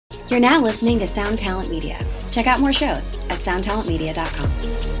You're now listening to Sound Talent Media. Check out more shows at soundtalentmedia.com.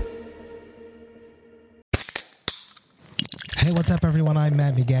 Hey, what's up, everyone? I'm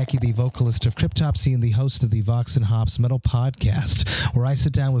Matt Migaki, the vocalist of Cryptopsy and the host of the Vox and Hops Metal Podcast, where I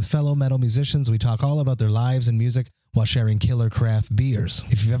sit down with fellow metal musicians. We talk all about their lives and music while sharing killer craft beers.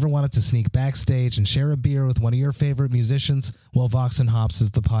 If you've ever wanted to sneak backstage and share a beer with one of your favorite musicians, well, Vox and Hops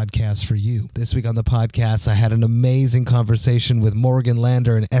is the podcast for you. This week on the podcast, I had an amazing conversation with Morgan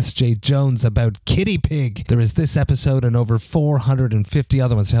Lander and S.J. Jones about Kitty Pig. There is this episode and over 450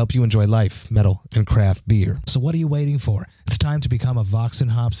 other ones to help you enjoy life, metal, and craft beer. So what are you waiting for? It's time to become a Vox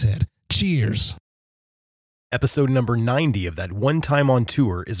and Hops head. Cheers! Episode number 90 of That One Time on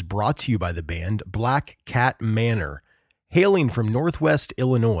Tour is brought to you by the band Black Cat Manor. Hailing from Northwest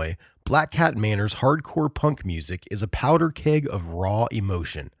Illinois, Black Cat Manor's hardcore punk music is a powder keg of raw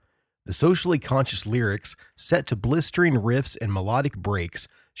emotion. The socially conscious lyrics, set to blistering riffs and melodic breaks,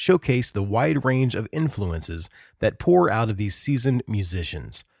 showcase the wide range of influences that pour out of these seasoned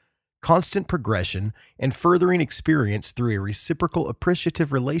musicians. Constant progression and furthering experience through a reciprocal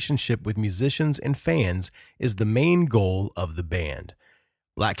appreciative relationship with musicians and fans is the main goal of the band.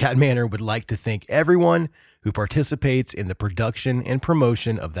 Black Cat Manor would like to thank everyone who participates in the production and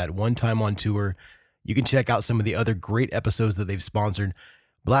promotion of That One Time on Tour. You can check out some of the other great episodes that they've sponsored.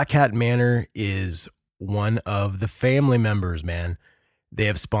 Black Cat Manor is one of the family members, man. They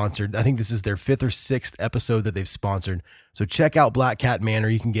have sponsored, I think this is their 5th or 6th episode that they've sponsored. So check out Black Cat Manor.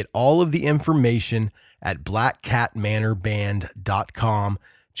 You can get all of the information at blackcatmanorband.com.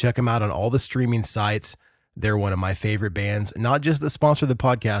 Check them out on all the streaming sites. They're one of my favorite bands, not just that sponsor the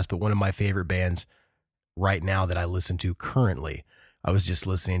podcast, but one of my favorite bands right now that I listen to currently. I was just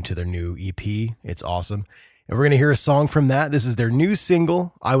listening to their new EP. It's awesome. And we're going to hear a song from that. This is their new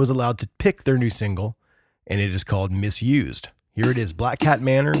single. I was allowed to pick their new single, and it is called Misused. Here it is, Black Cat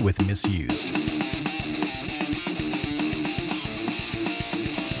Manor with Misused.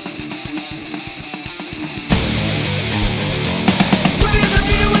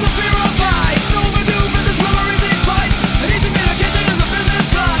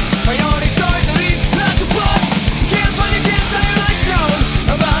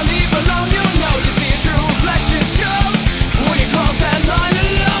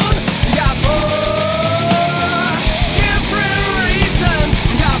 Different reasons,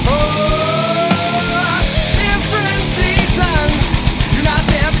 got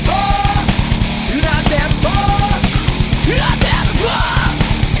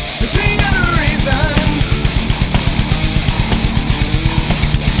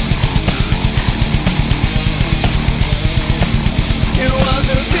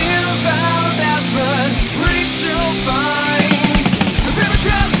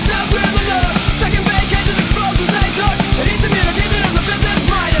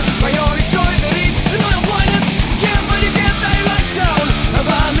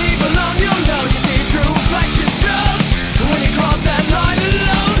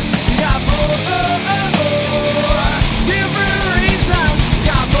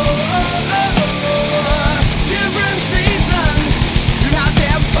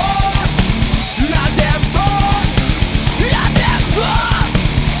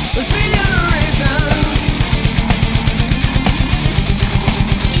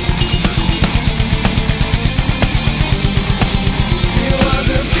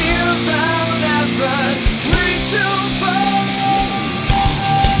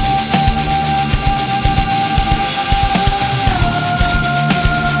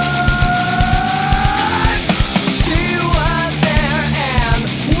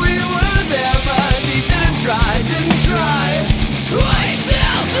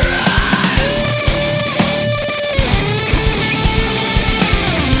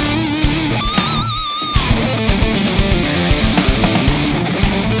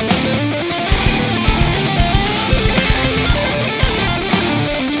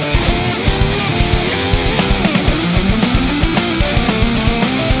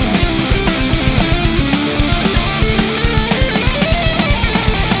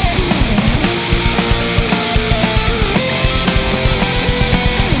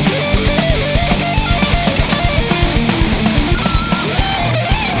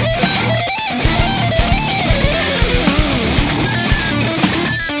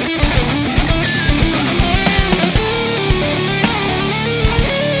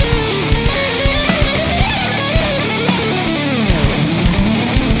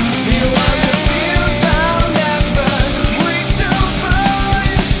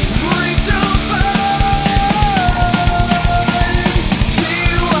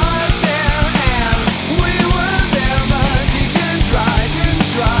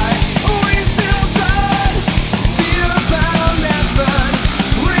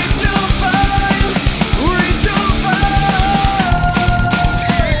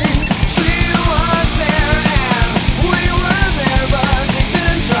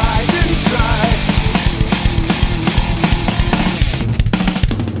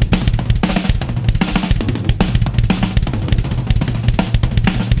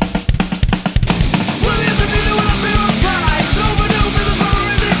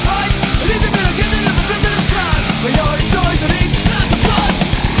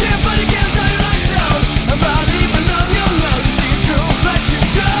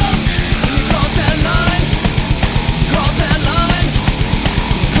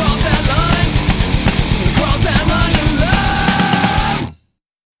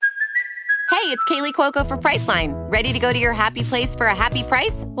Kaylee Cuoco for Priceline. Ready to go to your happy place for a happy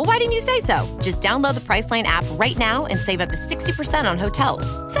price? Well, why didn't you say so? Just download the Priceline app right now and save up to 60% on hotels.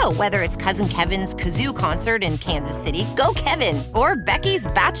 So whether it's Cousin Kevin's Kazoo Concert in Kansas City, go Kevin, or Becky's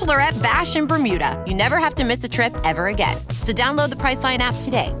Bachelorette Bash in Bermuda, you never have to miss a trip ever again. So download the Priceline app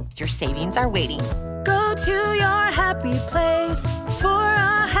today. Your savings are waiting. Go to your happy place for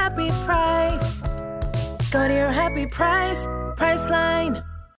a happy price. Go to your happy price, Priceline.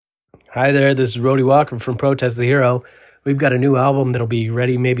 Hi there, this is Rody Walker from Protest the Hero. We've got a new album that'll be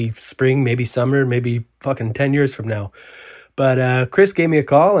ready maybe spring, maybe summer, maybe fucking 10 years from now. But Chris gave me a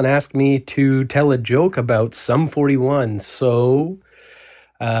call and asked me to tell a joke about Sum 41. So,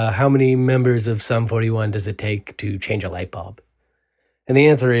 how many members of Sum 41 does it take to change a light bulb? And the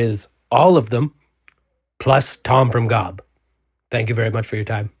answer is all of them, plus Tom from Gob. Thank you very much for your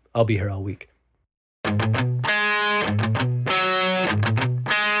time. I'll be here all week.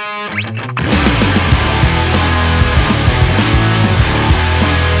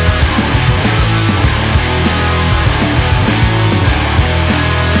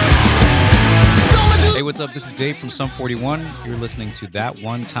 Hey, what's up? This is Dave from Sum 41. You're listening to That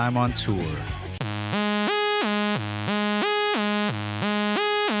One Time on Tour. Run for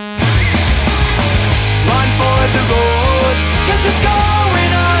the road, 'cause it's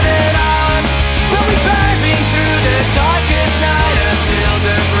going on and on. We'll be driving through the darkest night until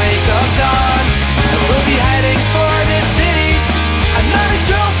the break of dawn. And we'll be heading for the cities, another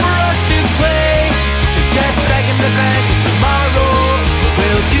show for us to play. To get back in the van, 'cause tomorrow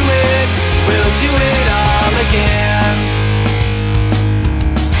we'll do it all again.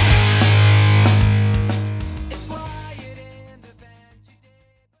 It's quiet in the van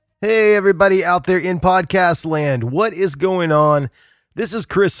today. Hey, everybody out there in podcast land. What is going on? This is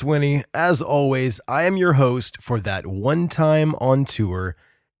Chris Swinney. As always, I am your host for That One Time on Tour.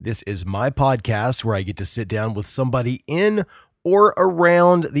 This is my podcast where I get to sit down with somebody in or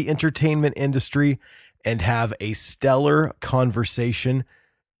around the entertainment industry and have a stellar conversation.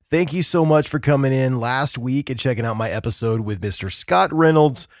 Thank you so much for coming in last week and checking out my episode with Mr. Scott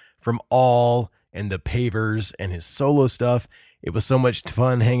Reynolds from All and the Pavers and his solo stuff. It was so much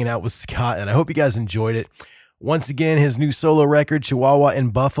fun hanging out with Scott, and I hope you guys enjoyed it. Once again, his new solo record, Chihuahua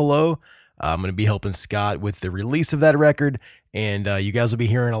and Buffalo. I'm going to be helping Scott with the release of that record, and you guys will be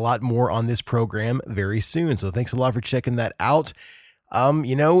hearing a lot more on this program very soon. So thanks a lot for checking that out.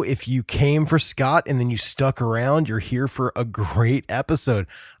 If you came for Scott and then you stuck around, you're here for a great episode.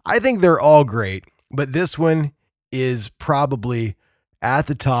 I think they're all great, but this one is probably at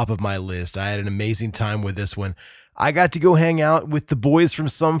the top of my list. I had an amazing time with this one. I got to go hang out with the boys from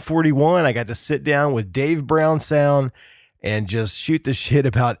Sum 41. I got to sit down with Dave Brown Sound and just shoot the shit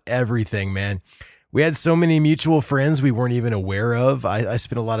about everything, man. We had so many mutual friends we weren't even aware of. I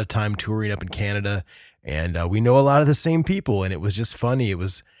spent a lot of time touring up in Canada, and we know a lot of the same people, and it was just funny.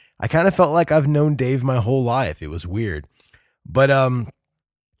 I kind of felt like I've known Dave my whole life. It was weird, but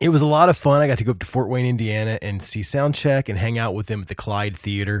it was a lot of fun. I got to go up to Fort Wayne, Indiana, and see Soundcheck and hang out with them at the Clyde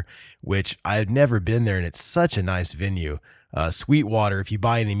Theater, which I had never been there, and it's such a nice venue. Sweetwater, if you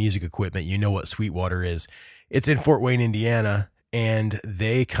buy any music equipment, you know what Sweetwater is. It's in Fort Wayne, Indiana, and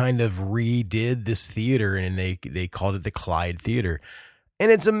they kind of redid this theater, and they called it the Clyde Theater. And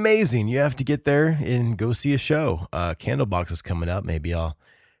it's amazing. You have to get there and go see a show. Candlebox is coming up. Maybe I'll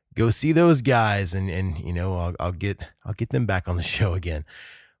go see those guys, and I'll get them back on the show again.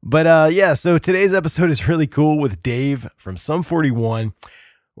 But so today's episode is really cool with Dave from Sum 41.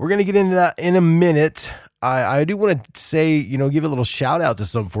 We're going to get into that in a minute. I do want to say, give a little shout out to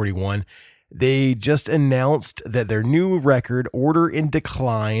Sum 41. They just announced that their new record, Order in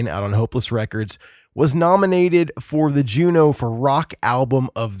Decline, out on Hopeless Records, was nominated for the Juno for Rock Album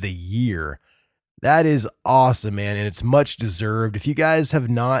of the Year. That is awesome, man, and it's much deserved. If you guys have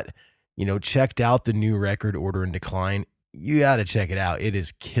not, checked out the new record, Order in Decline, you got to check it out. It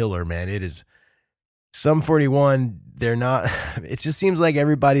is killer, man. It is Sum 41. They're not, it just seems like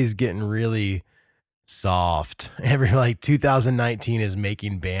everybody's getting really soft. 2019 is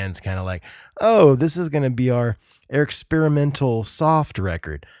making bands kind of like, oh, this is going to be our experimental soft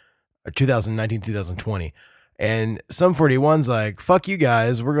record, 2019, 2020. And Sum 41's like, fuck you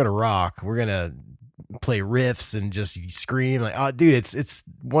guys, we're going to rock. We're going to play riffs and just scream. Like, oh, dude, it's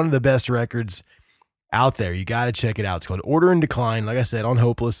one of the best records out there. You got to check it out. It's called Order in Decline. Like I said, on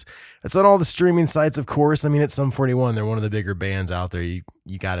Hopeless. It's on all the streaming sites, of course. I mean, it's Sum 41. They're one of the bigger bands out there. You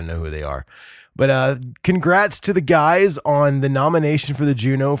got to know who they are. But congrats to the guys on the nomination for the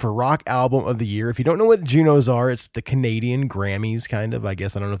Juno for Rock Album of the Year. If you don't know what Junos are, it's the Canadian Grammys, kind of. I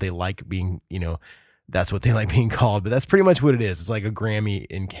guess I don't know if they like being, That's what they like being called, but that's pretty much what it is. It's like a Grammy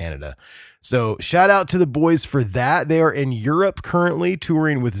in Canada. So shout out to the boys for that. They are in Europe currently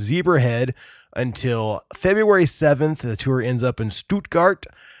touring with Zebrahead until February 7th. The tour ends up in Stuttgart.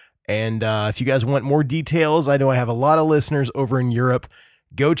 And if you guys want more details, I know I have a lot of listeners over in Europe.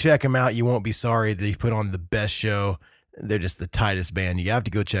 Go check them out. You won't be sorry. They put on the best show. They're just the tightest band. You have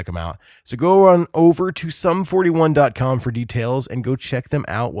to go check them out. So go on over to sum41.com for details and go check them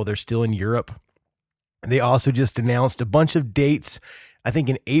out while they're still in Europe. They also just announced a bunch of dates, I think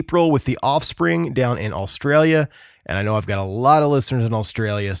in April with The Offspring down in Australia. And I know I've got a lot of listeners in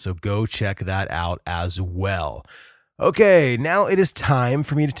Australia, so go check that out as well. Okay, now it is time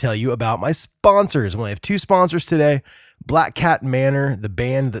for me to tell you about my sponsors. Well, I have two sponsors today. Black Cat Manor, the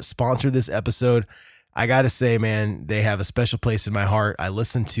band that sponsored this episode. I got to say, man, they have a special place in my heart. I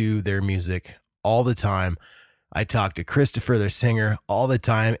listen to their music all the time. I talk to Christopher, their singer, all the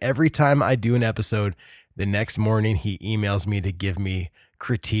time. Every time I do an episode, the next morning he emails me to give me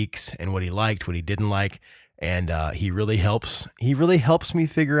critiques and what he liked, what he didn't like. And he really helps me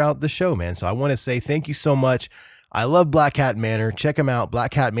figure out the show, man. So I want to say thank you so much. I love Black Cat Manor. Check them out,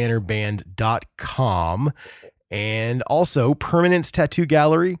 blackcatmanorband.com. And also Permanence Tattoo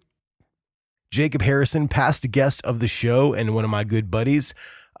Gallery. Jacob Harrison, past guest of the show and one of my good buddies.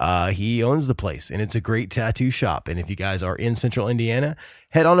 He owns the place, and it's a great tattoo shop. And if you guys are in Central Indiana,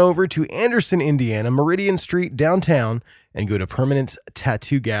 head on over to Anderson, Indiana, Meridian Street downtown, and go to Permanence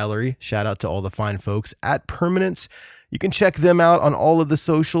Tattoo Gallery. Shout out to all the fine folks at Permanence. You can check them out on all of the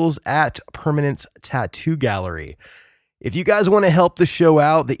socials at Permanence Tattoo Gallery. If you guys want to help the show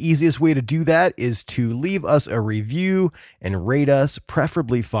out, the easiest way to do that is to leave us a review and rate us,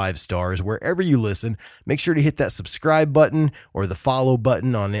 preferably 5 stars, wherever you listen. Make sure to hit that subscribe button or the follow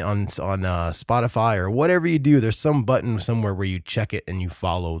button on Spotify or whatever you do. There's some button somewhere where you check it and you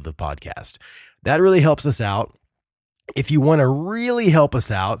follow the podcast. That really helps us out. If you want to really help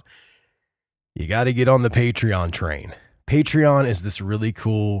us out, you got to get on the Patreon train. Patreon is this really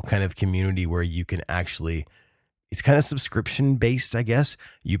cool kind of community where you can actually... It's kind of subscription based, I guess.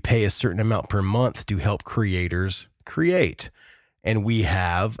 You pay a certain amount per month to help creators create. And we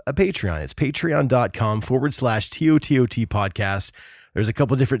have a Patreon. It's patreon.com/TOTOT podcast. There's a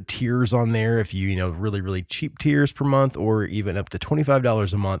couple different tiers on there. If you really, really cheap tiers per month or even up to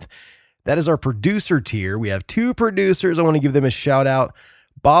 $25 a month. That is our producer tier. We have 2 producers. I want to give them a shout out.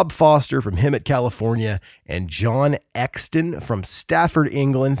 Bob Foster from Hemet, California, and John Exton from Stafford,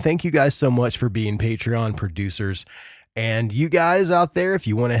 England. Thank you guys so much for being Patreon producers. And you guys out there, if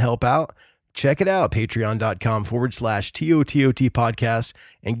you want to help out, check it out, patreon.com/TOTOT podcast,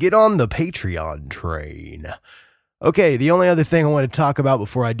 and get on the Patreon train. Okay, the only other thing I want to talk about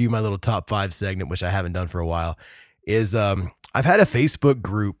before I do my little top 5 segment, which I haven't done for a while, is I've had a Facebook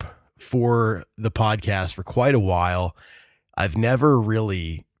group for the podcast for quite a while. I've never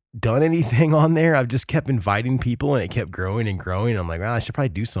really done anything on there. I've just kept inviting people and it kept growing and growing. I'm like, well, I should probably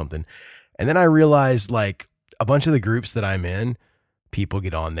do something. And then I realized like a bunch of the groups that I'm in, people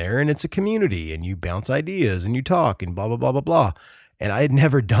get on there and it's a community and you bounce ideas and you talk and blah, blah, blah, blah, blah. And I had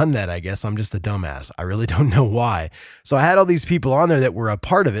never done that. I guess I'm just a dumbass. I really don't know why. So I had all these people on there that were a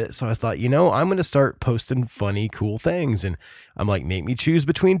part of it. So I thought, I'm going to start posting funny, cool things. And I'm like, make me choose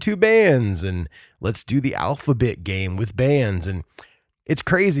between 2 bands and let's do the alphabet game with bands. And it's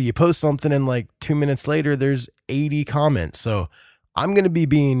crazy. You post something and like 2 minutes later, there's 80 comments. So I'm going to be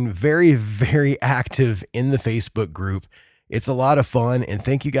being very, very active in the Facebook group. It's a lot of fun. And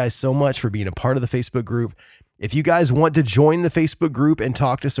thank you guys so much for being a part of the Facebook group. If you guys want to join the Facebook group and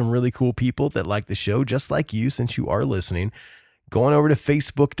talk to some really cool people that like the show, just like you, since you are listening, go on over to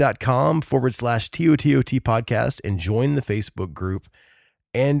facebook.com/TOTOT podcast and join the Facebook group.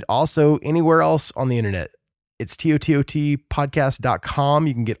 And also anywhere else on the internet, it's TOTOTpodcast.com.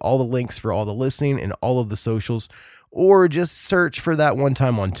 You can get all the links for all the listening and all of the socials, or just search for That One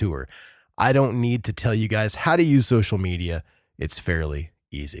Time on Tour. I don't need to tell you guys how to use social media. It's fairly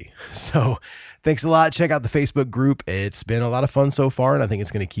easy. So thanks a lot. Check out the Facebook group. It's been a lot of fun so far, and I think it's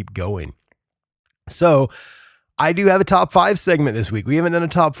going to keep going. So I do have a top 5 segment this week. We haven't done a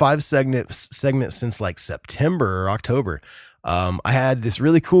top 5 segment since like September or October. I had this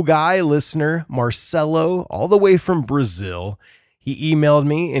really cool guy, listener, Marcelo, all the way from Brazil. He emailed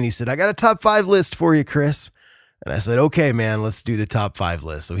me and he said, I got a top 5 list for you, Chris. And I said, okay, man, let's do the top 5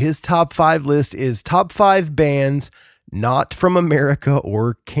 list. So his top 5 list is top 5 bands not from America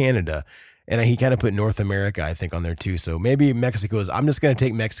or Canada. And he kind of put North America, I think, on there too. So maybe Mexico I'm just going to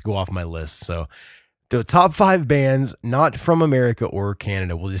take Mexico off my list. So the top 5 bands not from America or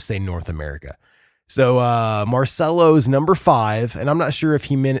Canada. We'll just say North America. So Marcelo's number 5, and I'm not sure if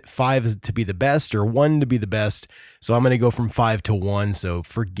he meant 5 to be the best or 1 to be the best. So I'm going to go from 5 to 1. So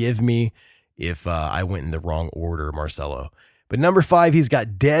forgive me if I went in the wrong order, Marcelo. But number 5, he's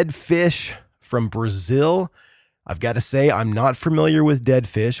got Dead Fish from Brazil. I've got to say, I'm not familiar with Dead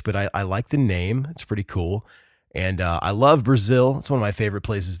Fish, but I like the name. It's pretty cool. And I love Brazil. It's one of my favorite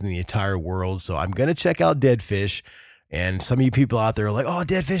places in the entire world. So I'm going to check out Dead Fish. And some of you people out there are like, oh,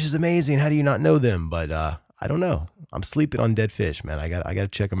 Dead Fish is amazing. How do you not know them? But I don't know. I'm sleeping on Dead Fish, man. I got to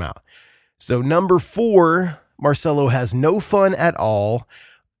check them out. So number 4, Marcelo has No Fun at All.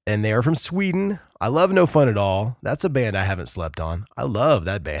 And they are from Sweden. I love No Fun at All. That's a band I haven't slept on. I love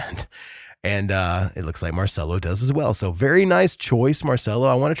that band. And it looks like Marcelo does as well. So very nice choice, Marcelo.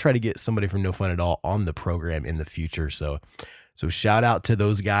 I want to try to get somebody from No Fun at All on the program in the future. So shout out to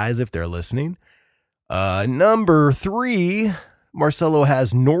those guys if they're listening. Number 3, Marcelo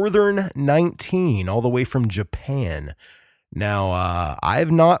has Northern 19, all the way from Japan. Now,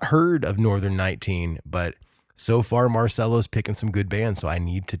 I've not heard of Northern 19, but so far Marcelo's picking some good bands, so I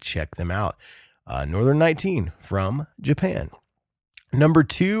need to check them out. Northern 19 from Japan. Number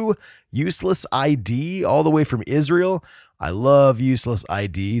 2, Useless ID, all the way from Israel. I love Useless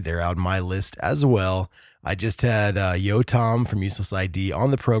ID. They're on my list as well. I just had Yotam from Useless ID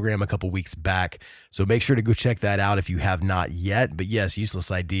on the program a couple weeks back, so make sure to go check that out if you have not yet. But yes, Useless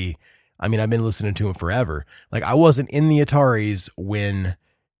ID, I mean, I've been listening to him forever. Like, I wasn't in the Ataris when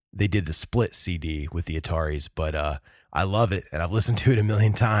they did the split CD with the Ataris, but I love it, and I've listened to it a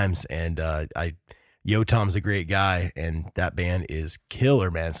million times, and Yotam's a great guy, and that band is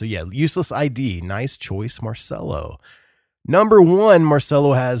killer, man. So yeah, Useless ID, nice choice, Marcelo. Number 1,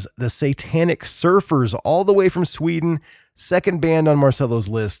 Marcelo has the Satanic Surfers, all the way from Sweden. Second band on Marcelo's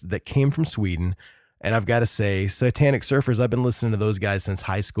list that came from Sweden. And I've got to say, Satanic Surfers, I've been listening to those guys since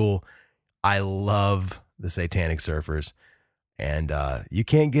high school. I love the Satanic Surfers. And you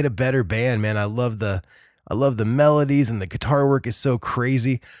can't get a better band, man. I love the melodies, and the guitar work is so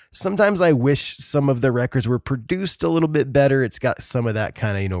crazy. Sometimes I wish some of the records were produced a little bit better. It's got some of that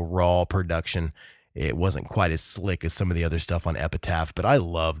kind of, raw production. It wasn't quite as slick as some of the other stuff on Epitaph, but I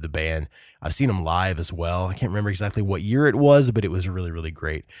love the band. I've seen them live as well. I can't remember exactly what year it was, but it was really, really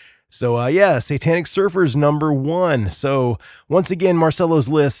great. So yeah, Satanic Surfers, number 1. So once again, Marcelo's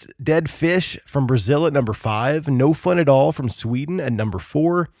list: Dead Fish from Brazil at number 5, No Fun at All from Sweden at number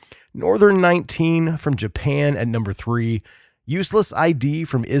 4, Northern 19 from Japan at number 3, Useless ID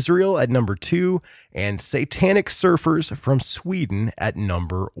from Israel at number 2, and Satanic Surfers from Sweden at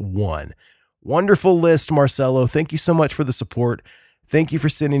number 1. Wonderful list, Marcelo. Thank you so much for the support. Thank you for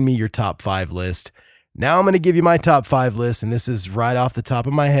sending me your top 5 list. Now I'm going to give you my top 5 list, and this is right off the top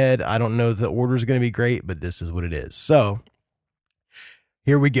of my head. I don't know if the order is going to be great, but this is what it is. So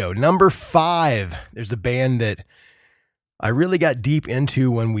here we go. Number 5, there's a band that I really got deep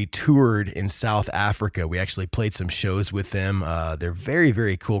into when we toured in South Africa. We actually played some shows with them. They're very,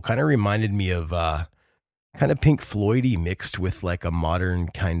 very cool. Kind of reminded me of kind of Pink Floyd-y mixed with like a modern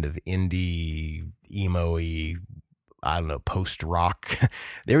kind of indie, emo-y, I don't know, post-rock.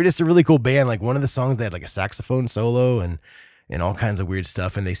 They were just a really cool band. Like, one of the songs, they had like a saxophone solo and all kinds of weird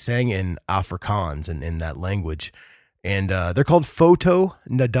stuff. And they sang in Afrikaans and in that language. And they're called Photo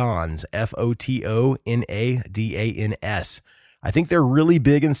Nadans, Fotonadans. I think they're really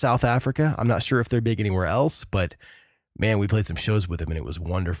big in South Africa. I'm not sure if they're big anywhere else, but man, we played some shows with them and it was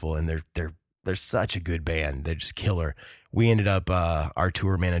wonderful. And they're such a good band. They're just killer. We ended up, our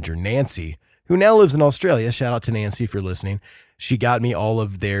tour manager, Nancy, who now lives in Australia. Shout out to Nancy if you're listening. She got me all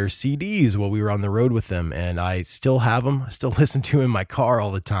of their CDs while we were on the road with them, and I still have them. I still listen to them in my car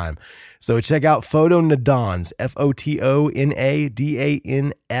all the time. So check out Photo Nadans, Fotonadans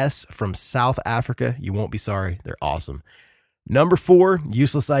from South Africa. You won't be sorry. They're awesome. Number 4,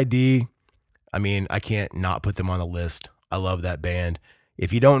 Useless ID. I mean, I can't not put them on the list. I love that band.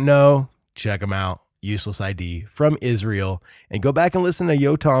 If you don't know, check them out. Useless ID from Israel, and go back and listen to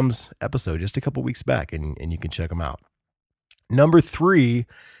Yotam's episode just a couple weeks back, and you can check them out. Number 3,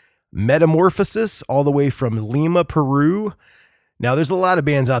 Metamorphosis, all the way from Lima, Peru. Now, there's a lot of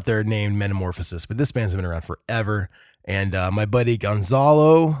bands out there named Metamorphosis, but this band's been around forever. And my buddy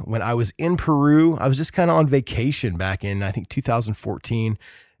Gonzalo, when I was in Peru, I was just kind of on vacation back in, I think, 2014.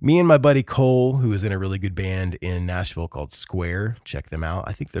 Me and my buddy Cole, who was in a really good band in Nashville called Square, check them out.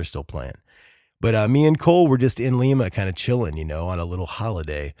 I think they're still playing. But me and Cole were just in Lima kind of chilling, on a little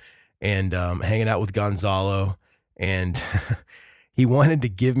holiday and hanging out with Gonzalo. And he wanted to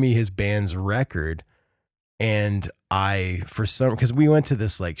give me his band's record. And because we went to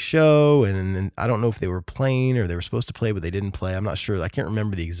this like show, and then I don't know if they were playing or they were supposed to play, but they didn't play. I'm not sure. I can't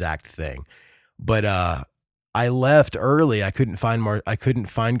remember the exact thing. But I left early. I couldn't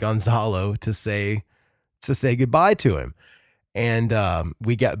find Gonzalo to say goodbye to him. And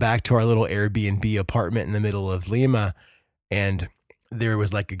we got back to our little Airbnb apartment in the middle of Lima, and there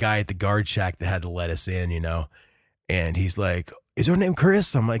was like a guy at the guard shack that had to let us in, you know. And he's like, "Is your name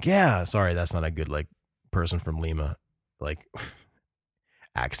Chris?" I'm like, "Yeah." Sorry, that's not a good like person from Lima like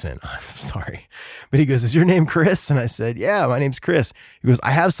accent. I'm sorry. But he goes, "Is your name Chris?" And I said, "Yeah, my name's Chris." He goes,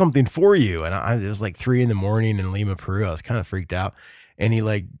 "I have something for you." And it was like 3 a.m. in Lima, Peru. I was kind of freaked out. And he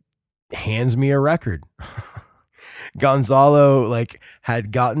like hands me a record. Gonzalo like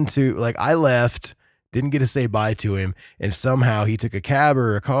had gotten to, like, I left, didn't get to say bye to him, and somehow he took a cab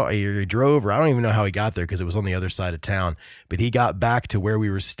or a car, or he drove, or I don't even know how he got there because it was on the other side of town. But he got back to where we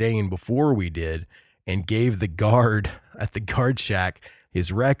were staying before we did and gave the guard at the guard shack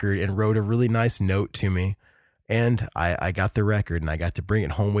his record and wrote a really nice note to me. And I got the record, and I got to bring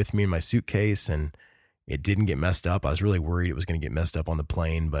it home with me in my suitcase, and it didn't get messed up. I was really worried it was going to get messed up on the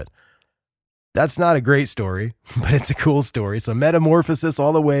plane, but that's not a great story, but it's a cool story. So Metamorphosis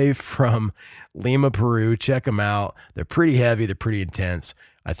all the way from Lima, Peru. Check them out. They're pretty heavy. They're pretty intense.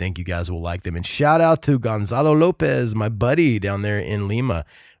 I think you guys will like them. And shout out to Gonzalo Lopez, my buddy down there in Lima.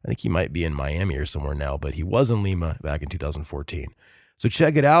 I think he might be in Miami or somewhere now, but he was in Lima back in 2014. So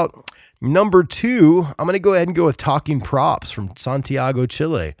check it out. Number 2, I'm going to go ahead and go with Talking Props from Santiago,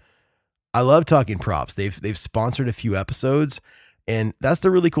 Chile. I love Talking Props. They've sponsored a few episodes. And that's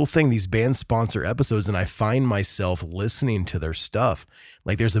the really cool thing. These bands sponsor episodes, and I find myself listening to their stuff.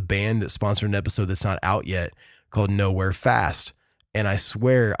 Like there's a band that sponsored an episode that's not out yet called Nowhere Fast. And I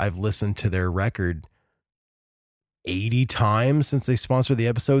swear I've listened to their record 80 times since they sponsored the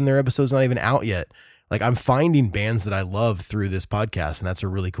episode, and their episode's not even out yet. Like I'm finding bands that I love through this podcast, and that's a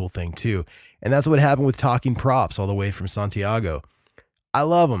really cool thing too. And that's what happened with Talking Props all the way from Santiago. I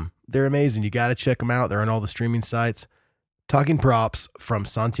love them. They're amazing. You got to check them out. They're on all the streaming sites. Talking Props from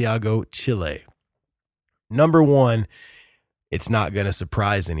Santiago, Chile. Number 1, it's not going to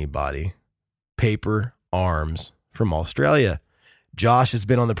surprise anybody. Paper Arms from Australia. Josh has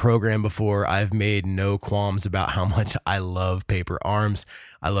been on the program before. I've made no qualms about how much I love Paper Arms.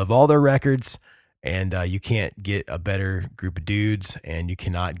 I love all their records, and you can't get a better group of dudes, and you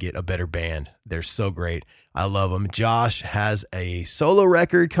cannot get a better band. They're so great. I love them. Josh has a solo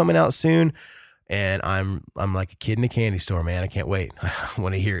record coming out soon. And I'm like a kid in a candy store, man. I can't wait. I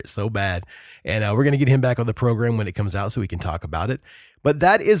want to hear it so bad. And we're going to get him back on the program when it comes out so we can talk about it. But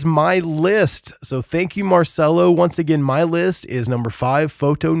that is my list. So thank you, Marcelo. Once again, my list is number 5,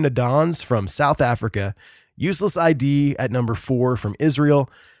 Photo Nadans from South Africa. Useless ID at number 4 from Israel.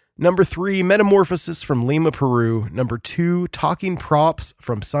 Number 3, Metamorphosis from Lima, Peru. Number 2, Talking Props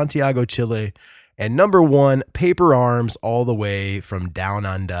from Santiago, Chile. And number 1, Paper Arms all the way from Down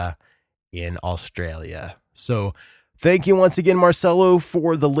Under in Australia. So thank you once again, Marcelo,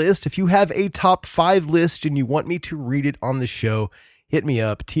 for the list. If you have a top 5 list and you want me to read it on the show, hit me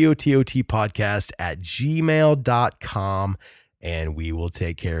up, tototpodcast@gmail.com, and we will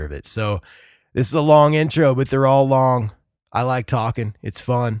take care of it. So this is a long intro, but they're all long. I like talking. It's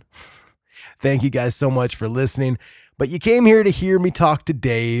fun. Thank you guys so much for listening. But you came here to hear me talk to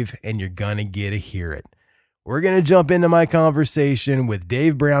Dave, and you're going to get to hear it. We're going to jump into my conversation with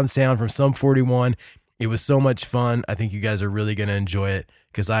Dave Brownsound from Sum 41. It was so much fun. I think you guys are really going to enjoy it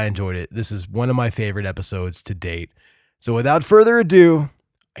because I enjoyed it. This is one of my favorite episodes to date. So without further ado,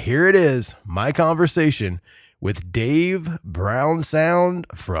 here it is, my conversation with Dave Brownsound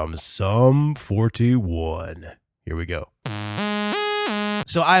from Sum 41. Here we go.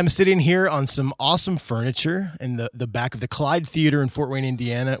 So I'm sitting here on some awesome furniture in the back of the Clyde Theater in Fort Wayne,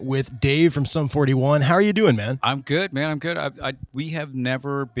 Indiana, with Dave from Sum 41. How are you doing, man? I'm good, man. I'm good. We have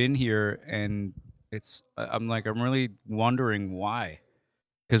never been here, and I'm really wondering why,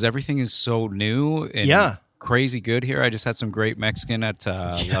 because everything is so new and crazy good here. I just had some great Mexican at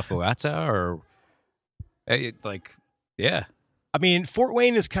La Fuata, I mean, Fort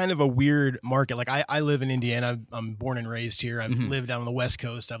Wayne is kind of a weird market. Like I live in Indiana. I'm born and raised here. I've lived down on the West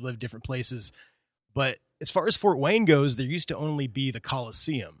Coast. I've lived different places. But as far as Fort Wayne goes, there used to only be the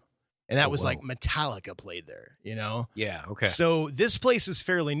Coliseum. And that was like Metallica played there, you know? Yeah, okay. So this place is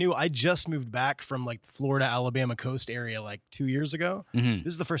fairly new. I just moved back from like the Florida, Alabama coast area like 2 years ago. This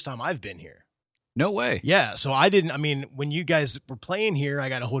is the first time I've been here. No way. Yeah. So when you guys were playing here, I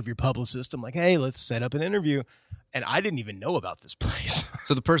got a hold of your publicist. I'm like, hey, let's set up an interview. And I didn't even know about this place.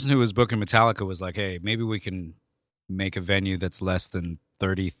 So the person who was booking Metallica was like, hey, maybe we can make a venue that's less than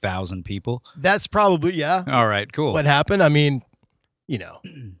 30,000 people. That's probably, yeah. All right, cool. What happened? I mean, you know,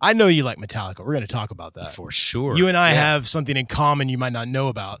 I know you like Metallica. We're going to talk about that. For sure. You and I have something in common you might not know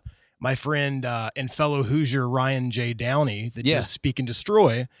about. my friend and fellow Hoosier Ryan J. Downey that does Speak and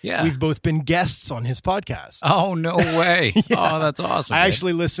Destroy. Yeah. We've both been guests on his podcast. Oh, no way. Oh, that's awesome. I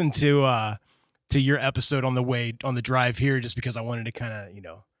actually listened to your episode on the drive here just because I wanted to kind of,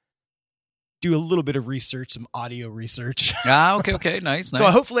 do a little bit of research, some audio research. Okay. Nice. So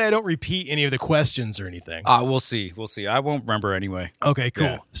hopefully I don't repeat any of the questions or anything. We'll see. I won't remember anyway. Okay, cool.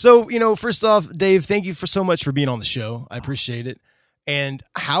 Yeah. So, first off, Dave, thank you so much for being on the show. I appreciate it. And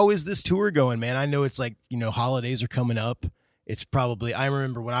how is this tour going, man? I know it's like, holidays are coming up. It's probably, I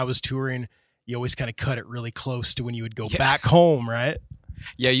remember when I was touring, you always kind of cut it really close to when you would go back home, right?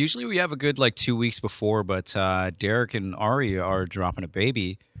 Yeah, usually we have a good 2 weeks before, but Derek and Ari are dropping a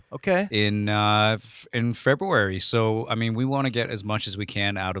baby. Okay. In February. So, I mean, we want to get as much as we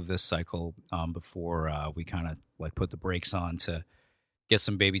can out of this cycle before we kind of put the brakes on to get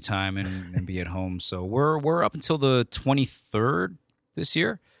some baby time and be at home. So we're up until the 23rd this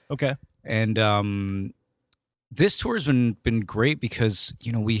year. Okay. And this tour has been great because,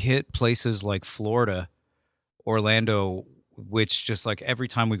 we hit places like Florida, Orlando, which just every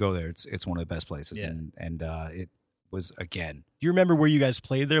time we go there, it's one of the best places. Yeah. And it was, again. You remember where you guys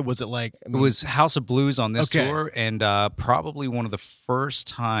played there? Was it It was House of Blues on this Okay. tour, and probably one of the first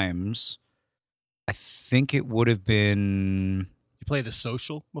times, I think it would have been... You played the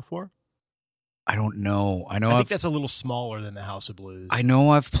Social before? I don't know. I think that's a little smaller than the House of Blues. I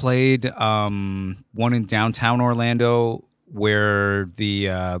know I've played one in downtown Orlando where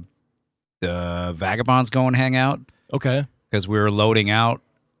the Vagabonds go and hang out. Okay. Because we were loading out,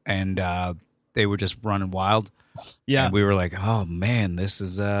 and they were just running wild. Yeah, and we were like, "Oh man, this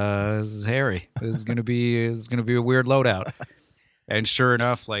is hairy. This is gonna be a weird loadout." And sure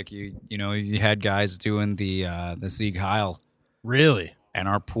enough, you had guys doing the Sieg Heil. Really? And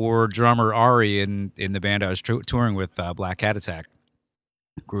our poor drummer Ari in the band I was touring with, Black Cat Attack,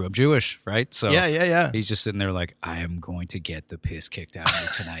 grew up Jewish, right? So yeah. He's just sitting there like, "I am going to get the piss kicked out of me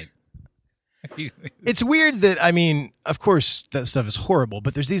tonight." It's weird that of course that stuff is horrible,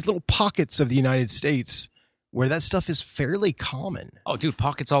 but there's these little pockets of the United States where that stuff is fairly common. Oh, dude,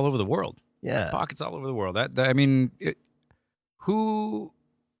 pockets all over the world. Yeah. Pockets all over the world. Who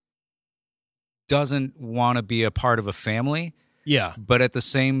doesn't want to be a part of a family? Yeah. But at the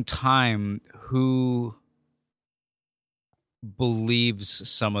same time, who believes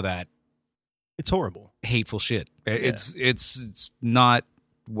some of that? It's horrible. Hateful shit. It's not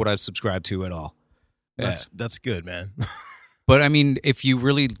what I've subscribed to at all. That's good, man. But if you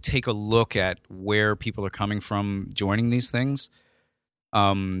really take a look at where people are coming from joining these things,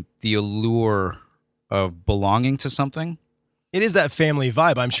 the allure of belonging to something. It is that family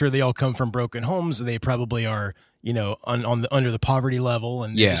vibe. I'm sure they all come from broken homes. They probably are, under the poverty level,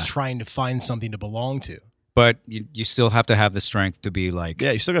 and they're just trying to find something to belong to. But you still have to have the strength to be like,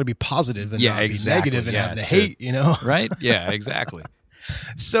 you still got to be positive and not exactly. be negative and have the hate, right? Yeah, exactly.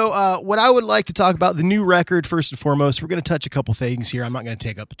 So what I would like to talk about, the new record, first and foremost. We're going to touch a couple things here. I'm not going to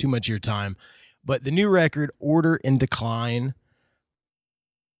take up too much of your time. But the new record, Order in Decline,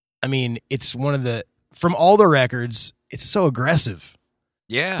 it's one of the, from all the records, it's so aggressive.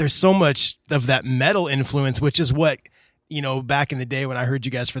 Yeah. There's so much of that metal influence, which is what, back in the day when I heard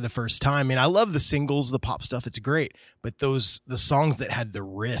you guys for the first time. I love the singles, the pop stuff. It's great. But the songs that had the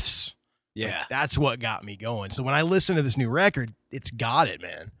riffs. Yeah. That's what got me going. So when I listen to this new record, it's got it,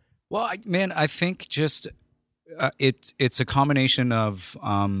 man. Well, I think just it's a combination of,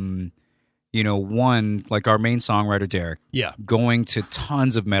 one, like our main songwriter, Derek. Yeah. Going to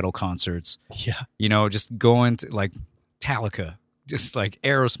tons of metal concerts. Yeah. Just going to Metallica, just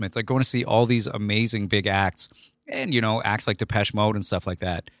Aerosmith, going to see all these amazing big acts and, acts like Depeche Mode and stuff like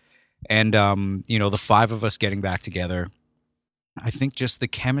that. And, the five of us getting back together. I think just the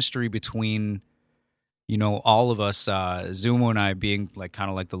chemistry between, all of us, Zumo and I being kind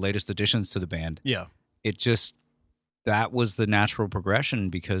of the latest additions to the band. Yeah. That was the natural progression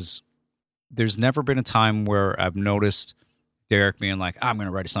because there's never been a time where I've noticed Derek being like, I'm going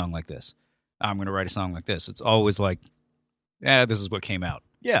to write a song like this. I'm going to write a song like this. It's always this is what came out.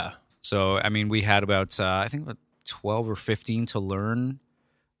 Yeah. So, we had about 12 or 15 to learn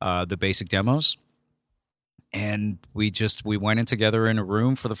the basic demos. And we went in together in a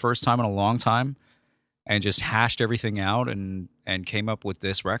room for the first time in a long time and just hashed everything out and came up with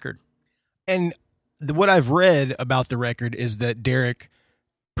this record. And what I've read about the record is that Derek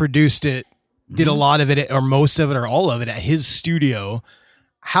produced it, did a lot of it, or most of it, or all of it at his studio.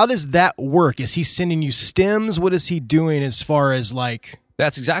 How does that work? Is he sending you stems? What is he doing as far as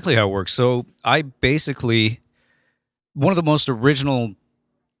That's exactly how it works. So I basically, one of the most original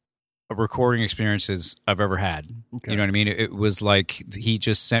recording experiences I've ever had. Okay. You know what I mean? It was like he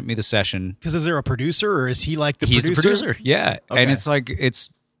just sent me the session. Because is there a producer, or is he like the He's producer? the producer, yeah. Okay. And it's like,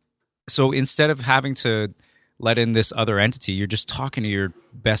 so instead of having to let in this other entity, you're just talking to your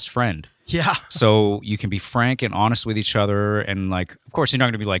best friend. Yeah. So you can be frank and honest with each other. And like, of course, you're not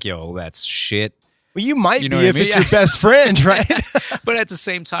going to be like, yo, that's shit. Well, you might You know be what I if mean? it's your best friend, right? But at the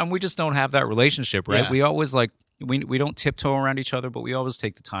same time, we just don't have that relationship, right? Yeah. We always like, we don't tiptoe around each other, but we always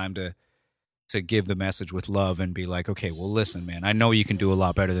take the time to give the message with love and be like, okay, well, listen, man, I know you can do a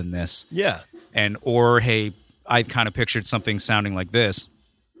lot better than this. Yeah. Or, hey, I kind of pictured something sounding like this.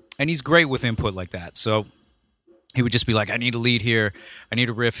 And he's great with input like that. So he would just be like, I need a lead here. I need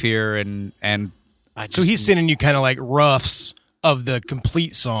a riff here. And I just... So he's sending you kind of like roughs of the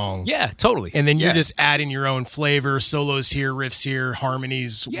complete song. Yeah, totally. And then you're just adding your own flavor, solos here, riffs here,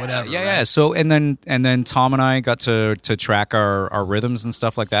 harmonies, whatever. Yeah. right? So and then Tom and I got to track our rhythms and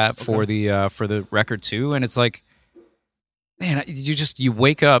stuff like that for the record too. And it's like, man, you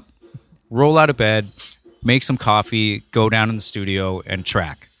wake up, roll out of bed, make some coffee, go down in the studio and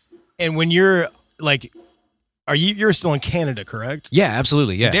track. And when you're like, you're still in Canada, correct? Yeah,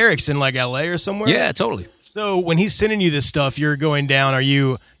 absolutely. Yeah. Derek's in like LA or somewhere? Yeah, totally. So when he's sending you this stuff, you're going down. Are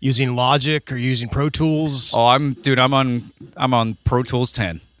you using Logic or using Pro Tools? Oh, I'm on Pro Tools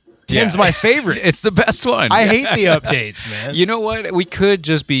 10. 10's my favorite. It's the best one. I hate the updates, man. You know what? We could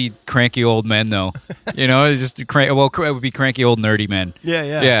just be cranky old men, though. You know, it's just it would be cranky old nerdy men.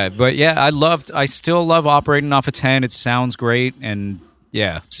 Yeah. But yeah, I still love operating off a 10. It sounds great, and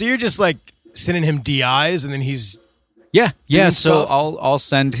yeah. So you're just like sending him DIs, and then he's Yeah. So stuff? I'll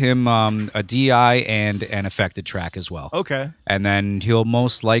send him a DI and an affected track as well. okay. And then he'll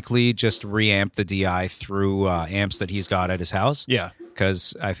most likely just reamp the DI through amps that he's got at his house. Yeah.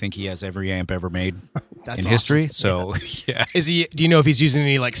 Because I think he has every amp ever made That's in awesome. history. So yeah. Is he? Do you know if he's using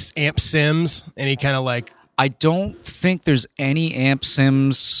any like amp sims? Any kind of like? I don't think there's any amp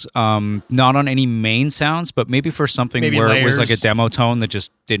sims, not on any main sounds, but maybe for something Maybe where it was layers. like a demo tone that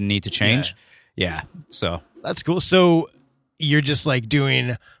just didn't need to change. Yeah. So That's cool. So you're just like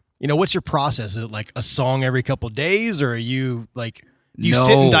doing, what's your process? Is it like a song every couple of days, or are you like, do you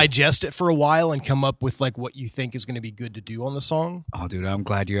sit and No. digest it for a while and come up with like what you think is going to be good to do on the song? Oh, dude, I'm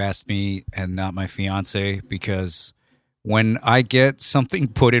glad you asked me and not my fiance, because when I get something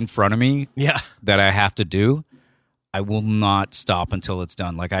put in front of me Yeah. that I have to do, I will not stop until it's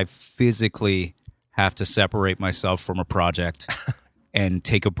done. Like, I physically have to separate myself from a project and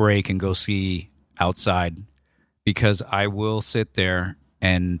take a break and go see outside, because I will sit there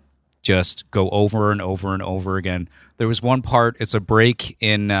and just go over and over and over again. There was one part, it's a break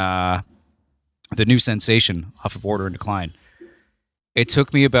in the new Sensation off of Order and Decline. It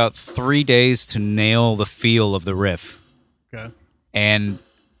took me about 3 days to nail the feel of the riff. Okay. And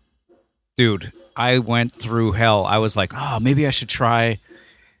dude, I went through hell. I was like, oh, maybe I should try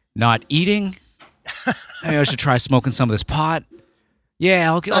not eating. Maybe I should try smoking some of this pot.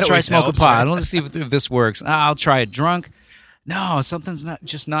 Yeah, I'll try always smoking helps, pot. right? Let's see if this works. I'll try it drunk. No, something's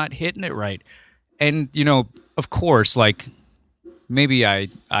not hitting it right. And, of course, like, maybe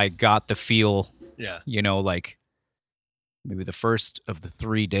I got the feel, Yeah. like maybe the first of the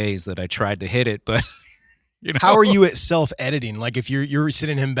 3 days that I tried to hit it, but, How are you at self-editing? Like if you're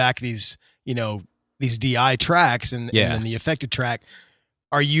sending him back these, these DI tracks and then the affected track,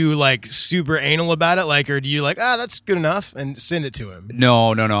 are you like super anal about it? Like, or do you like, that's good enough and send it to him?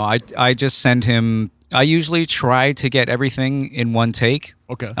 No. I just send him. I usually try to get everything in one take.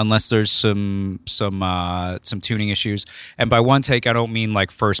 Okay. Unless there's some tuning issues, and by one take I don't mean like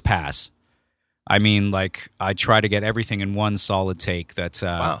first pass. I mean like I try to get everything in one solid take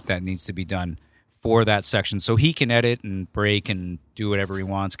that needs to be done for that section, so he can edit and break and do whatever he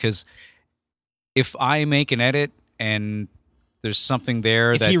wants. Because if I make an edit and there's something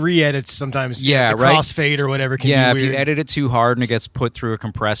there if he re-edits sometimes, the right? crossfade or whatever can be if weird. you edit it too hard and it gets put through a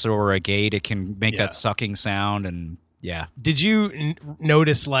compressor or a gate, it can make Yeah. that sucking sound. And yeah. Did you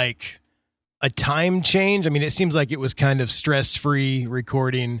notice like a time change? I mean, it seems like it was kind of stress-free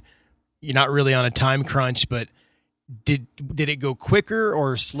recording. You're not really on a time crunch, but did it go quicker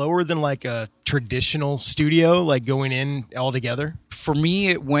or slower than like a traditional studio, like going in all together? For me,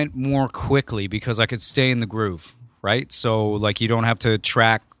 it went more quickly because I could stay in the groove, right? So like you don't have to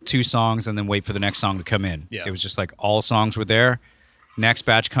track 2 songs and then wait for the next song to come in. Yeah. It was just like all songs were there. Next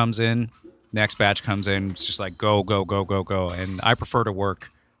batch comes in. It's just like go. And I prefer to work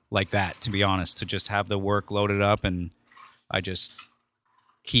like that, to be honest, to just have the work loaded up and I just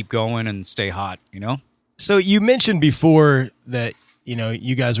keep going and stay hot, So you mentioned before that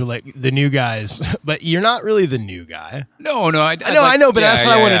you guys were like the new guys, but you're not really the new guy. No, I know, but that's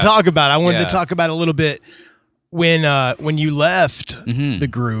what I want to talk about. I wanted to talk about a little bit when you left the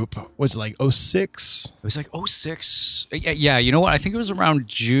group. Was it like 06? It was like 06. Yeah, you know what? I think it was around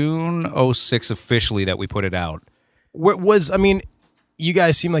June 06 officially that we put it out. You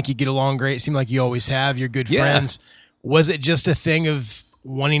guys seem like you get along great. It seemed like you always have. You're good friends. Was it just a thing of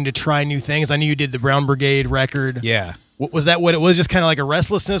wanting to try new things? I knew you did the Brown Brigade record. Yeah. Was that what it was? Just kind of like a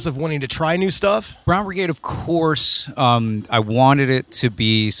restlessness of wanting to try new stuff? Brown Brigade, of course. I wanted it to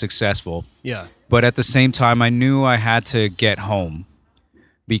be successful. Yeah. But at the same time, I knew I had to get home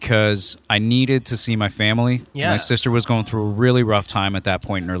because I needed to see my family. Yeah. My sister was going through a really rough time at that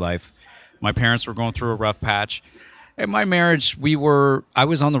point in her life. My parents were going through a rough patch. And my marriage, I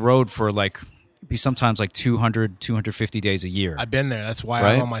was on the road for sometimes 200, 250 days a year. I've been there. That's why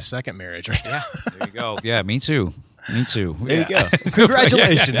I'm on my second marriage right now. There you go. Yeah, me too. There you go.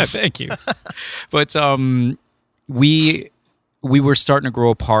 Congratulations. Yeah, thank you. But we were starting to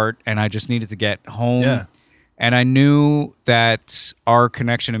grow apart, and I just needed to get home. Yeah. And I knew that our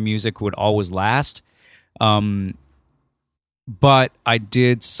connection to music would always last. But I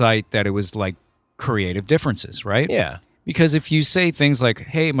did cite that it was like creative differences, right? Yeah. Because if you say things like,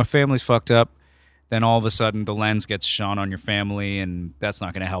 hey, my family's fucked up, then all of a sudden the lens gets shone on your family, and that's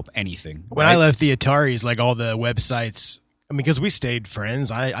not going to help anything. When I left the Ataris, like all the websites, because we stayed friends.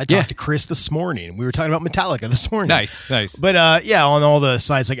 I talked to Chris this morning. We were talking about Metallica this morning. Nice. But on all the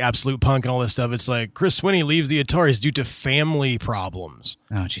sites like Absolute Punk and all this stuff, it's like Chris Swinney leaves the Ataris due to family problems.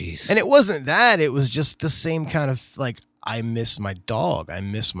 Oh, jeez. And it wasn't that. It was just the same kind of like, I miss my dog. I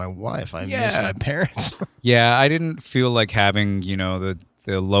miss my wife. I miss my parents. Yeah, I didn't feel like having,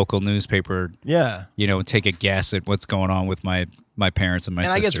 the local newspaper, take a guess at what's going on with my parents and my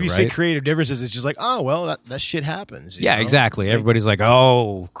sister, I guess if you say creative differences, it's just like, oh, well, that shit happens. Yeah, exactly. Everybody's like,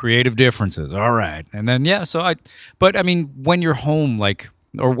 oh, creative differences. All right. And then, when you're home,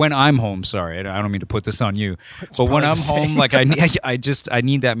 or when I'm home, sorry, I don't mean to put this on you, but when I'm home, I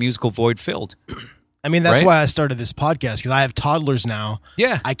need that musical void filled. That's why I started this podcast, because I have toddlers now.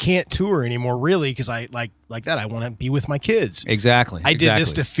 Yeah. I can't tour anymore, really, because I like that. I want to be with my kids. Exactly. I did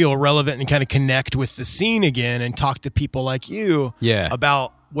this to feel relevant and kind of connect with the scene again and talk to people like you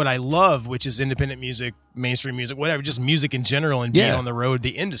about what I love, which is independent music, mainstream music, whatever, just music in general, and being on the road,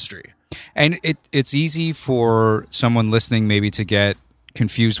 the industry. And it's easy for someone listening maybe to get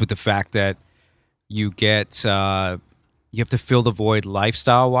confused with the fact that you get you have to fill the void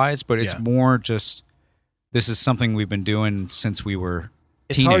lifestyle-wise, but it's more just... This is something we've been doing since we were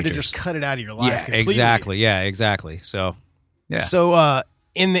teenagers. It's hard to just cut it out of your life completely. Exactly. So, yeah. So,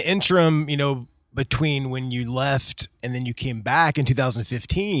 in the interim, between when you left and then you came back in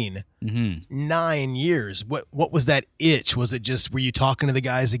 2015, 9 years, what was that itch? Was it just, were you talking to the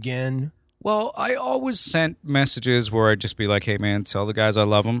guys again? Well, I always sent messages where I'd just be like, hey, man, tell the guys I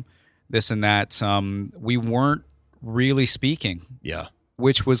love them, this and that. We weren't really speaking. Yeah.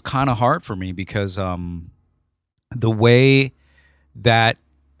 Which was kind of hard for me because... the way that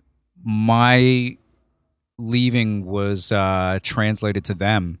my leaving was translated to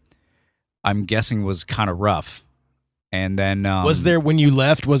them, I'm guessing was kind of rough. And then... when you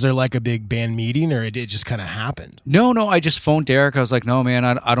left, was there like a big band meeting, or it just kind of happened? No, I just phoned Derek. I was like, no, man,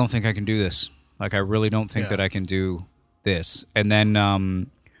 I don't think I can do this. Like, I really don't think that I can do this. And then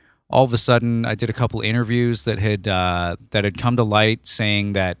all of a sudden, I did a couple interviews that had come to light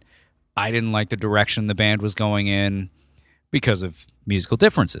saying that I didn't like the direction the band was going in because of musical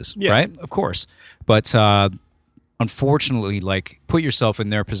differences, right? Of course. But unfortunately, put yourself in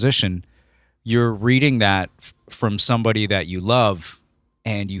their position. You're reading that from somebody that you love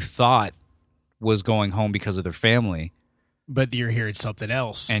and you thought was going home because of their family. But you're hearing something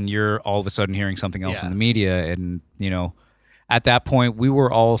else. And you're all of a sudden hearing something else in the media. And, at that point, we were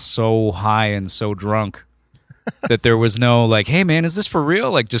all so high and so drunk that there was no hey man, is this for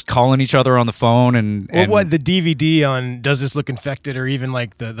real? Just calling each other on the phone and what the DVD on Does This Look Infected, or even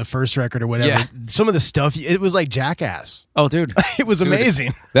the first record or whatever, some of the stuff, it was like Jackass. Oh dude, it was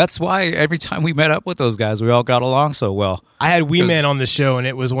amazing. That's why every time we met up with those guys, we all got along so well. I had Wee Man on the show, and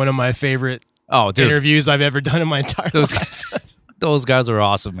it was one of my favorite interviews I've ever done in my entire life. Those guys are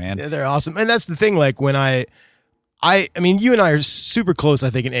awesome, man. Yeah, they're awesome. And that's the thing, when I mean, you and I are super close,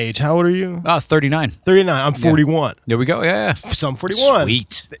 I think, in age. How old are you? 39. 39. I'm 41. There we go. Yeah. So I'm 41.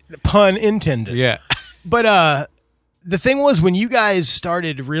 Sweet. Pun intended. Yeah. But the thing was, when you guys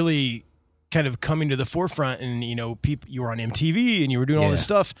started really kind of coming to the forefront, and, people, you were on MTV and you were doing all this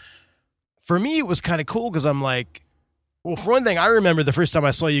stuff, for me, it was kind of cool because I'm like, well, for one thing, I remember the first time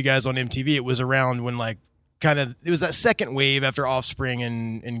I saw you guys on MTV, it was around when, it was that second wave after Offspring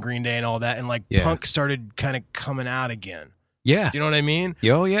and Green Day and all that, and like punk started kind of coming out again. Yeah. Do you know what I mean?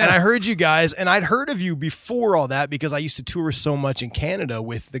 Oh, yeah. And I heard you guys, and I'd heard of you before all that because I used to tour so much in Canada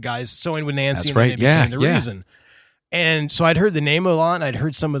with the guys, Sewing with Nancy, That's right. And then they became The Reason. And so I'd heard the name a lot, and I'd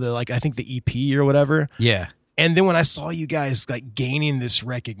heard some of the, like, I think the EP or whatever. Yeah. And then when I saw you guys like gaining this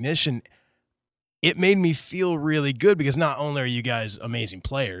recognition, it made me feel really good because not only are you guys amazing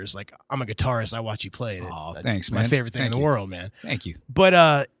players, like I'm a guitarist, I watch you play. Oh, thanks, man. My favorite thing in the world, man. Thank you.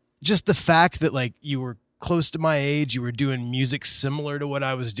 But just the fact that like you were close to my age, you were doing music similar to what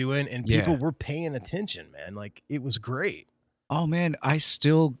I was doing, and people were paying attention, man. Like it was great. Oh man, I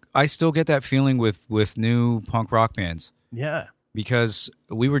still get that feeling with new punk rock bands. Yeah. Because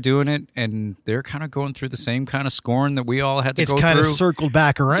we were doing it, and they're kind of going through the same kind of scorn that we all had to go through. It's kind of circled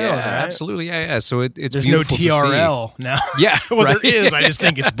back around, yeah, right? Absolutely, yeah. So it's there's no beautiful TRL now. Yeah, well, right? there is. I just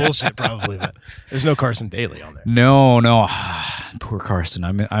think it's bullshit, probably. But there's no Carson Daly on there. No. Poor Carson.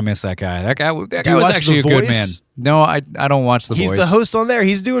 I miss that guy. That guy was actually a good man. No, I don't watch The Voice. He's the host on there.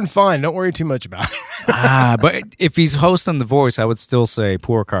 He's doing fine. Don't worry too much about it. But if he's hosting The Voice, I would still say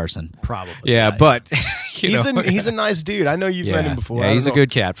poor Carson. Probably. Yeah, but he's a nice dude. I know you've met him before. Yeah, he's a good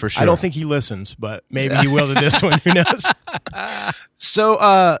cat for sure. I don't think he listens, but maybe he will to this one. Who knows?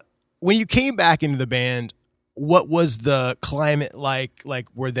 So when you came back into the band, what was the climate like? Like,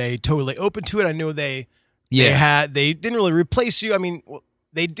 were they totally open to it? I know they didn't really replace you. I mean,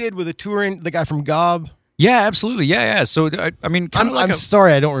 they did with a touring, the guy from Gob. Yeah, absolutely. Yeah. So, I mean, I'm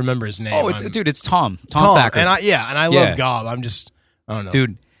sorry, I don't remember his name. Oh, it's Tom Thacker. And I love Gob. I don't know.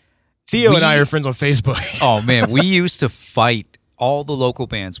 Dude. Theo and I are friends on Facebook. Oh, man. We used to fight all the local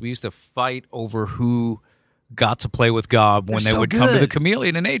bands. We used to fight over who got to play with Gob when they would come to the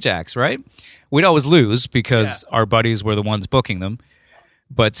Chameleon and Ajax, right? We'd always lose because our buddies were the ones booking them.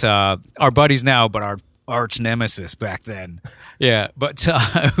 But our buddies now, but our arch nemesis back then. Yeah, but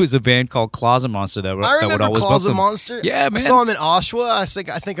it was a band called Closet Monster that would always book them. I remember Closet Monster. Yeah, man. I saw him in Oshawa.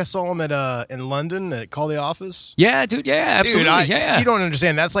 I think I saw him in London at Call the Office. Yeah, dude. Yeah, absolutely. Dude, you don't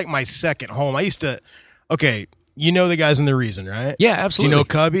understand. That's like my second home. I used to. Okay, you know the guys in The Reason, right? Yeah, absolutely. Do you know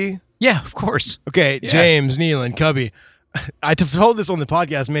Cubby? Yeah, of course. Okay, yeah. James, Nealon, Cubby. I told this on the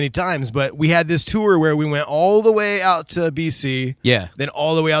podcast many times, but we had this tour where we went all the way out to BC, then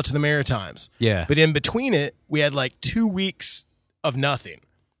all the way out to the Maritimes. Yeah. But in between it, we had like 2 weeks of nothing.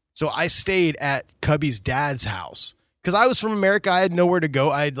 So I stayed at Cubby's dad's house because I was from America. I had nowhere to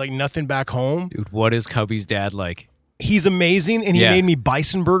go. I had like nothing back home. Dude, what is Cubby's dad like? He's amazing, and he made me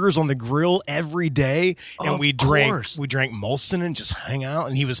bison burgers on the grill every day, and we drank Molson and just hang out.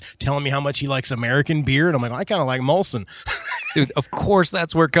 And he was telling me how much he likes American beer, and I'm like, I kind of like Molson. Dude, of course,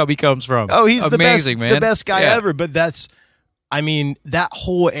 that's where Cubby comes from. Oh, he's amazing, man. The best guy ever. But that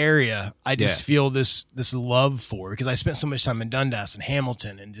whole area, I just feel this love for because I spent so much time in Dundas and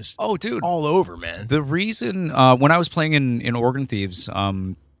Hamilton and just all over, man. The reason when I was playing in Organ Thieves,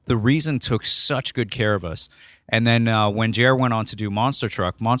 the Reason took such good care of us. And then when Jer went on to do Monster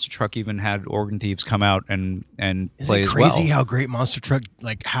Truck even had Organ Thieves come out and play as well. Isn't it crazy how great Monster Truck,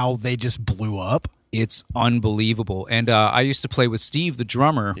 like how they just blew up? It's unbelievable. And I used to play with Steve, the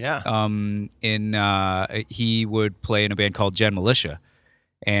drummer. Yeah. He would play in a band called Gen Militia.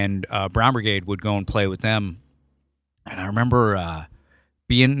 And Brown Brigade would go and play with them. And I remember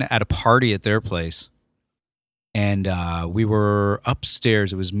being at a party at their place. And we were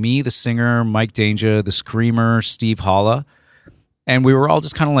upstairs. It was me, the singer, Mike Danger, the screamer, Steve Holla. And we were all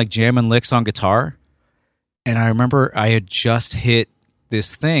just kind of like jamming licks on guitar. And I remember I had just hit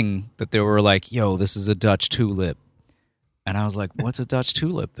this thing that they were like, yo, this is a Dutch tulip. And I was like, what's a Dutch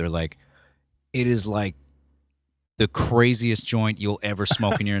tulip? They're like, it is like the craziest joint you'll ever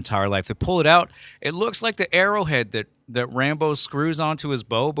smoke in your entire life. They pull it out. It looks like the arrowhead that Rambo screws onto his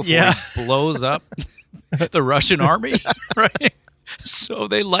bow before he blows up the Russian army, right? So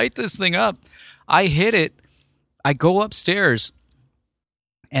they light this thing up. I hit it. I go upstairs,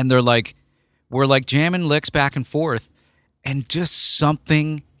 and they're like, we're like jamming licks back and forth, and just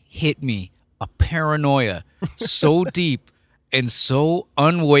something hit me, a paranoia so deep and so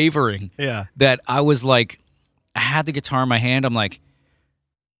unwavering that I was like, I had the guitar in my hand. I'm like,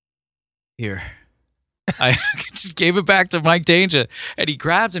 here. I just gave it back to Mike Danger, and he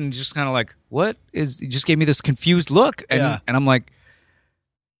grabbed it and just kind of like, he just gave me this confused look. And I'm like,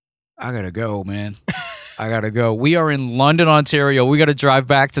 I gotta go, man. I gotta go. We are in London, Ontario. We gotta drive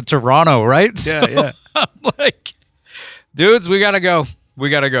back to Toronto, right? Yeah. I'm like, dudes, we gotta go.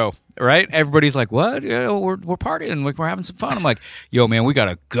 Right? Everybody's like, what? Yeah, we're partying. Like, we're having some fun. I'm like, yo, man, we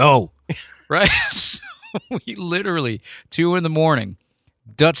gotta go. Right? So we literally, 2 a.m,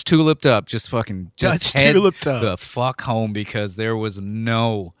 Dutch tulipped up, just fucking just Dutch head tulipped up. the fuck home because there was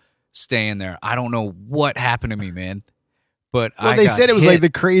no staying there. I don't know what happened to me, man. But Well, they said it was like the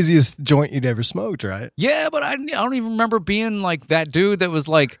craziest joint you'd ever smoked, right? Yeah, but I don't even remember being like that dude that was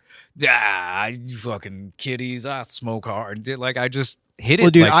like, you fucking kiddies, I smoke hard. Like, I just hit it.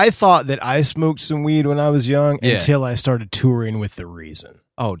 Well, dude, like, I thought that I smoked some weed when I was young until I started touring with The Reason.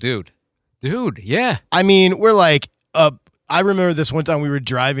 Oh, dude, yeah. I mean, we're like, I remember this one time we were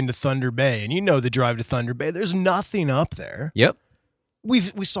driving to Thunder Bay, and you know the drive to Thunder Bay. There's nothing up there. Yep. We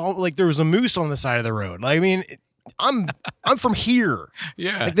saw like there was a moose on the side of the road. Like, I mean, I'm from here.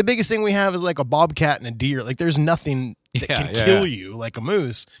 Yeah. Like the biggest thing we have is like a bobcat and a deer. Like there's nothing that can kill you like a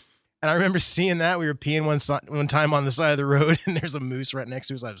moose. And I remember seeing that. We were peeing one time on the side of the road, and there's a moose right next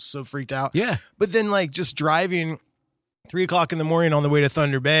to us. I was so freaked out. Yeah. But then like just driving 3:00 in the morning on the way to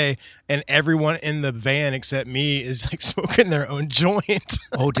Thunder Bay, and everyone in the van except me is like smoking their own joint.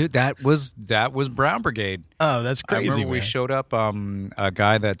 Oh, dude, that was Brown Brigade. Oh, that's crazy. I remember we man. showed up. A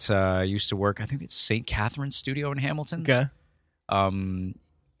guy that used to work, I think it's St. Catherine's studio in Hamilton's. Okay.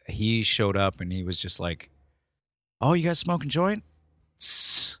 He showed up and he was just like, "Oh, you guys smoking joint?"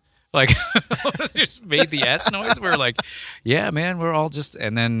 Tss. Like, just made the S noise. We were like, "Yeah, man, we're all just,"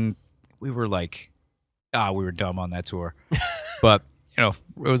 and then we were like, we were dumb on that tour, but you know,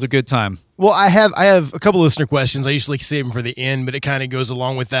 it was a good time. Well, I have a couple listener questions. I usually save them for the end, but it kind of goes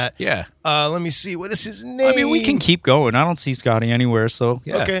along with that. Yeah. Let me see. What is his name? I mean, we can keep going. I don't see Scotty anywhere, so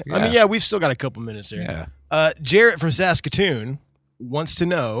yeah. Okay. Yeah. I mean, yeah, we've still got a couple minutes here. Yeah. Jarrett from Saskatoon wants to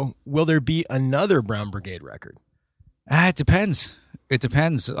know: will there be another Brown Brigade record? It depends. It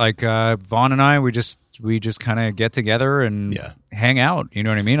depends. Like Vaughn and I, we just kind of get together and hang out. You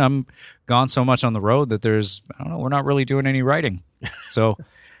know what I mean? I'm gone so much on the road that I don't know, we're not really doing any writing. So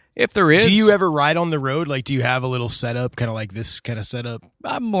if there is, do you ever ride on the road? Like, do you have a little setup, kind of like this kind of setup?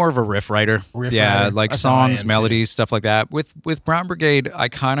 I'm more of a riff writer. Like That's songs, melodies, stuff like that. With Brown Brigade, I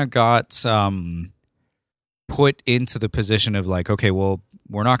kind of got put into the position of like, okay, well,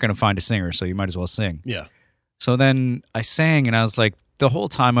 we're not going to find a singer, so you might as well sing. Yeah. So then I sang, and I was like, the whole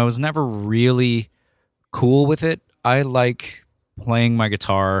time I was never really cool with it. I like playing my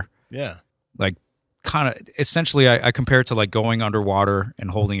guitar. Yeah. Like, kind of, essentially, I compare it to like going underwater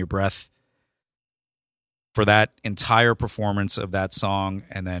and holding your breath for that entire performance of that song,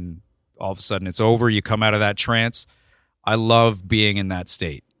 and then all of a sudden it's over. You come out of that trance. I love being in that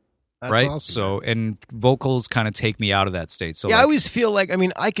state. That's right? awesome, so, and vocals kind of take me out of that state. So, yeah, like, I always feel like, I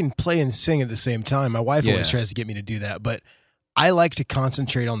mean, I can play and sing at the same time. My wife always tries to get me to do that, but I like to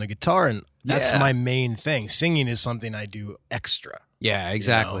concentrate on the guitar, and that's my main thing. Singing is something I do extra. Yeah,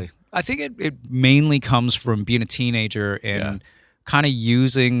 exactly. You know? I think it mainly comes from being a teenager and kind of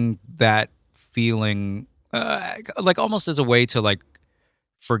using that feeling like almost as a way to like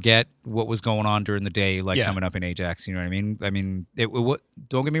forget what was going on during the day, like coming up in Ajax. You know what I mean? I mean,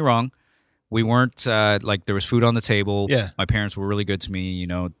 don't get me wrong. We weren't like there was food on the table. Yeah. My parents were really good to me, you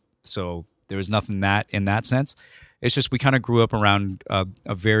know, so there was nothing in that sense. It's just we kind of grew up around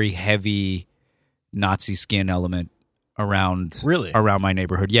a very heavy Nazi skin element around my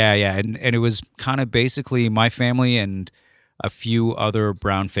neighborhood. Yeah. And it was kind of basically my family and a few other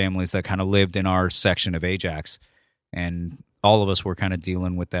Brown families that kind of lived in our section of Ajax. And all of us were kind of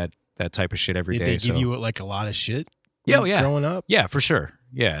dealing with that type of shit every day. Did they give you like a lot of shit? Yeah. Growing up? Yeah, for sure.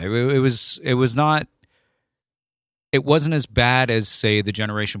 Yeah. It was not, it wasn't as bad as say the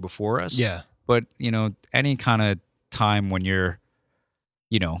generation before us. Yeah. But, you know, any kind of time when you're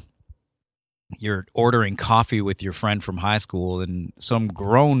ordering coffee with your friend from high school and some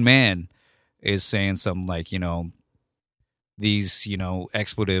grown man is saying something like, you know, these, you know,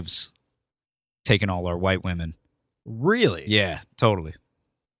 expletives taking all our white women. Really? Yeah, totally.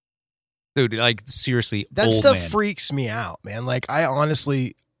 Dude, like seriously, that old stuff man. freaks me out, man. Like I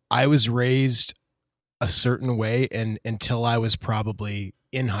was raised a certain way, and until I was probably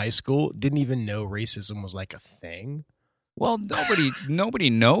in high school, didn't even know racism was like a thing. Well, nobody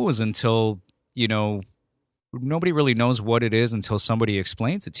knows until, you know, nobody really knows what it is until somebody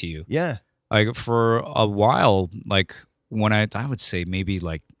explains it to you. Yeah. Like for a while, like when I would say maybe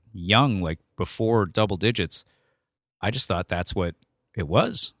like young, like before double digits, I just thought that's what it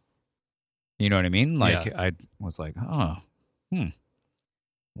was. You know what I mean? Like I was like, oh,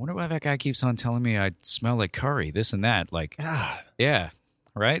 wonder why that guy keeps on telling me I smell like curry, this and that. Like, God. Yeah.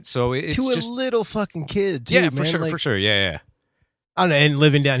 Right. So it's to just a little fucking kid, too, yeah, man. for sure. Like, for sure. Yeah. I don't know. And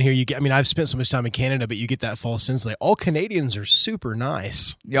living down here, I've spent so much time in Canada, but you get that false sense like all Canadians are super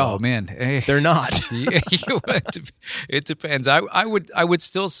nice. Oh man, hey. They're not. It depends. I would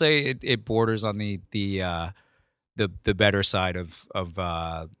still say it borders on the the better side of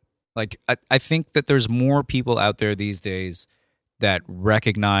like I think that there's more people out there these days that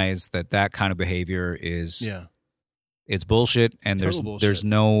recognize that kind of behavior is it's bullshit, and there's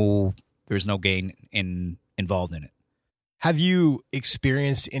no gain involved in it. Have you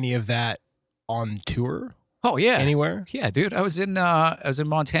experienced any of that on tour? Oh yeah, anywhere? Yeah, dude. I was in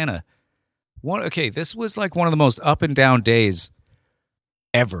Montana. This was like one of the most up and down days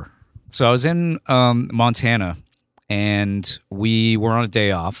ever. So I was in Montana, and we were on a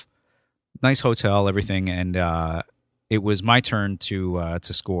day off. Nice hotel, everything, and it was my turn to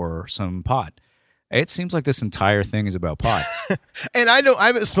score some pot. It seems like this entire thing is about pot. And I know I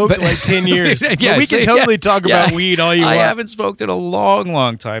haven't smoked in like 10 years. Yeah, we can totally talk about weed all you want. I haven't smoked in a long,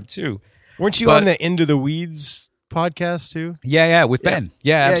 long time, too. Weren't you on the Into the Weeds podcast, too? Yeah, with Ben.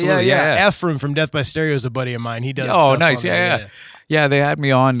 Yeah, absolutely. Yeah. Ephraim from Death by Stereo is a buddy of mine. He does Oh, stuff nice. on Yeah. Yeah, they had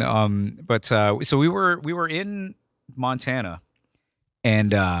me on. But so we were in Montana.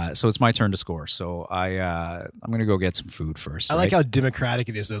 And so it's my turn to score. So I'm going to go get some food first. I like how democratic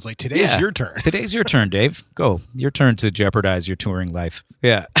it is, though. It's like, today's your turn. Today's your turn, Dave. Go. Your turn to jeopardize your touring life.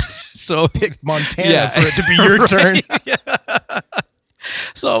 Yeah. So pick Montana for it to be your turn. Yeah.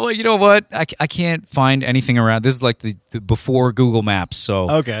 So, you know what? I can't find anything around. This is like the before Google Maps.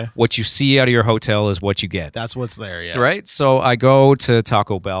 So what you see out of your hotel is what you get. That's what's there, yeah. Right? So I go to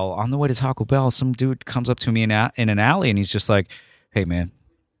Taco Bell. On the way to Taco Bell, some dude comes up to me in an alley, and he's just like, hey, man.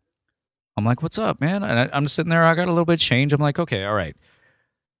 I'm like, what's up, man? And I'm just sitting there. I got a little bit of change. I'm like, okay, all right.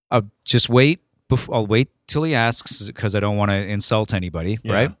 I'll just wait. I'll wait till he asks because I don't want to insult anybody,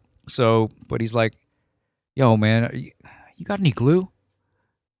 right? So, but he's like, yo, man, you got any glue?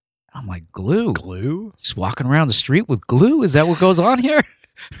 I'm like, glue? Glue? Just walking around the street with glue? Is that what goes on here?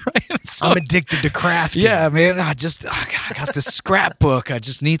 Right? So, I'm addicted to crafting. Yeah, man. I got this scrapbook. I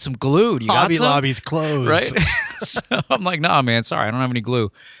just need some glue. Do you Hobby got some? Lobby's closed. Right? So I'm like, nah, man. Sorry, I don't have any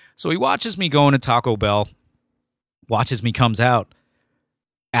glue. So he watches me go into Taco Bell, watches me comes out,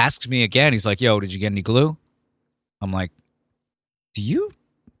 asks me again. He's like, yo, did you get any glue? I'm like,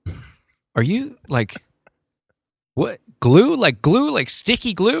 are you like, what? Glue? Like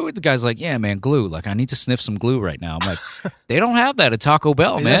sticky glue? The guy's like, yeah, man, glue. Like, I need to sniff some glue right now. I'm like, they don't have that at Taco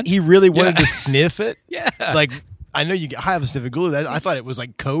Bell, man. He really wanted to sniff it? Yeah. Like, I know you have a sniff of glue. I thought it was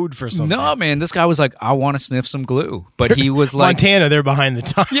like code for something. No, man. This guy was like, I want to sniff some glue. But he was like... Montana, they're behind the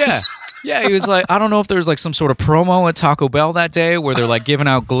times. Yeah. Yeah, he was like, I don't know if there's like some sort of promo at Taco Bell that day where they're like giving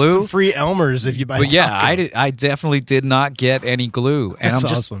out glue. Some free Elmer's if you buy But yeah, I definitely did not get any glue. And That's I'm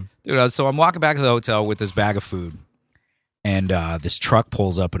just... awesome. Dude, so I'm walking back to the hotel with this bag of food. And this truck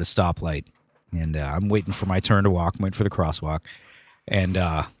pulls up at a stoplight. And I'm waiting for my turn to walk. I'm waiting for the crosswalk. And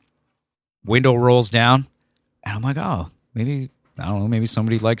window rolls down. And I'm like, oh, maybe, I don't know, maybe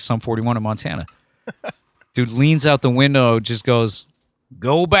somebody likes Sum 41 in Montana. Dude leans out the window, just goes,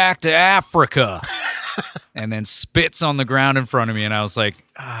 go back to Africa. And then spits on the ground in front of me. And I was like,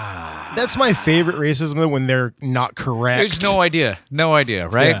 ah. That's my favorite racism when they're not correct. There's no idea,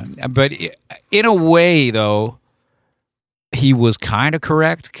 right? Yeah. But in a way, though, he was kind of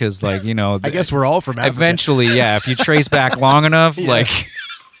correct because, like, you know, I guess we're all from Africa. Eventually, yeah. If you trace back long enough, like,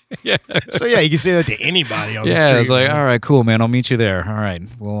 yeah. So yeah, you can say that to anybody on the street. Yeah, it's like, all right, cool, man. I'll meet you there. All right,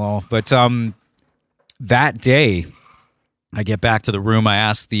 but that day, I get back to the room. I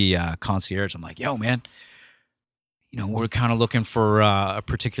ask the concierge. I'm like, yo, man, you know, we're kind of looking for a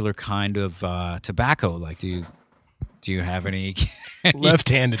particular kind of tobacco. Like, do you have any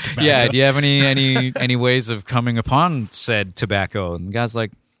left-handed tobacco? Yeah, do you have any ways of coming upon said tobacco? And the guy's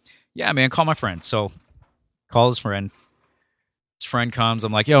like, yeah, man, call my friend. So call his friend. His friend comes.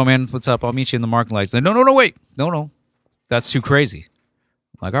 I'm like, yo, man, what's up? I'll meet you in the market lights. Like, no, wait. No. That's too crazy.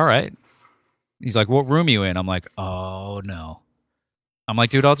 I'm like, all right. He's like, what room are you in? I'm like, oh, no. I'm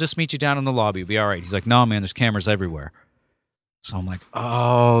like, dude, I'll just meet you down in the lobby. It'll be all right. He's like, no, man, there's cameras everywhere. So I'm like,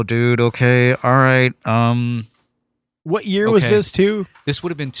 oh, dude, okay, all right. What year was this, too? This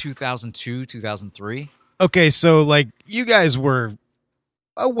would have been 2002, 2003. Okay, so, like, you guys were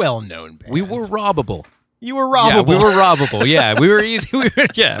a well-known band. We were robbable. You were robbable. Yeah, we were robbable. Yeah, we were easy.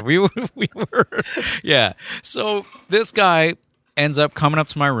 We were. Yeah. So this guy ends up coming up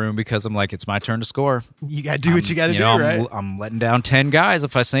to my room because I'm like, it's my turn to score. You got to do what you got to do, right? I'm letting down 10 guys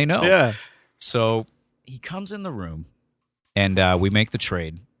if I say no. Yeah. So he comes in the room and we make the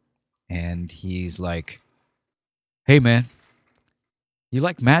trade. And he's like, hey, man, you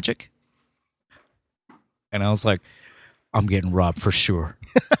like magic? And I was like, I'm getting robbed for sure.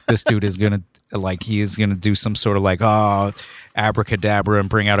 This dude is going to, like, he is going to do some sort of like, oh, abracadabra and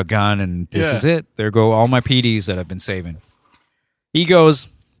bring out a gun. And this is it. There go all my PDs that I've been saving. He goes,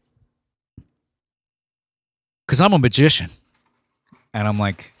 because I'm a magician. And I'm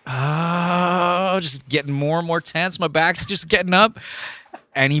like, just getting more and more tense. My back's just getting up.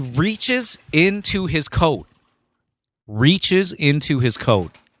 And he reaches into his coat. And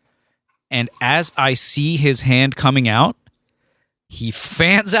as I see his hand coming out, he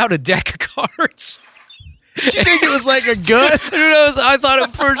fans out a deck of cards. Did you think it was like a gun? I thought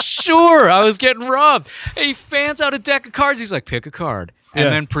it for sure. I was getting robbed. And he fans out a deck of cards. He's like, pick a card. And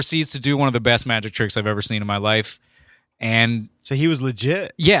then proceeds to do one of the best magic tricks I've ever seen in my life. And so he was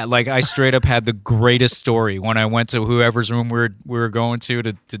legit. Yeah, like I straight up had the greatest story when I went to whoever's room we were going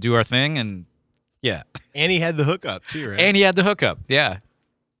to do our thing, and yeah. And he had the hookup too, right? And he had the hookup, yeah.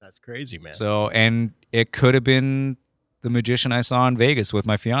 That's crazy, man. So, and it could have been the magician I saw in Vegas with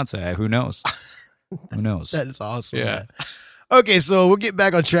my fiance. Who knows? Who knows? That is awesome. Yeah. Man. Okay, so we'll get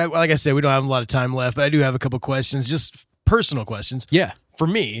back on track. Like I said, we don't have a lot of time left, but I do have a couple questions, just personal questions. Yeah. For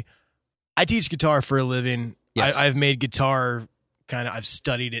me, I teach guitar for a living. Yes. I've made guitar I've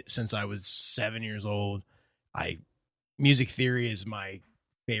studied it since I was 7 years old. Music theory is my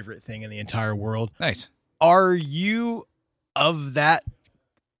favorite thing in the entire world. Nice. Are you of that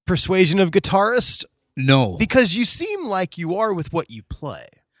persuasion of guitarist? No. Because you seem like you are with what you play.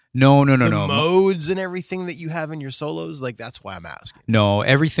 No. The modes and everything that you have in your solos, like that's why I'm asking. No,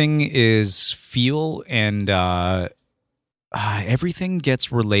 everything is feel, and everything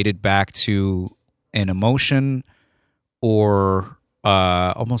gets related back to an emotion or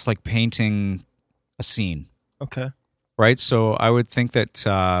almost like painting a scene. Okay. Right? So I would think that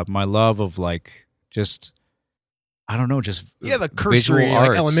my love of like just, I don't know, just you have a cursory,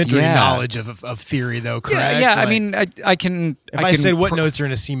 like elementary knowledge of theory, though, correct? Yeah. Like, I mean, I can. If I said what notes are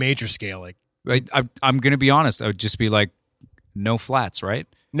in a C major scale, like I'm going to be honest, I would just be like, no flats, right?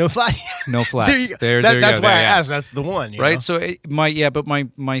 No flats. No flats. That's why I asked. That's the one, right? know? So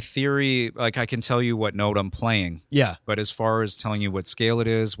my theory, like I can tell you what note I'm playing. Yeah. But as far as telling you what scale it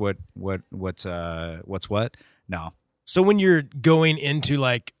is, what's what, no. So when you're going into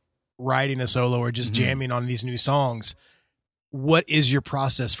like writing a solo or just jamming on these new songs, what is your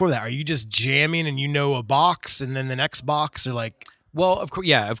process for that? Are you just jamming and you know a box and then the next box, or like? Well, of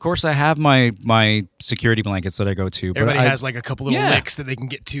course, I have my security blankets that I go to. Everybody has like a couple little licks that they can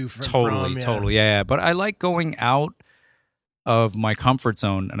get to. Totally, yeah. But I like going out of my comfort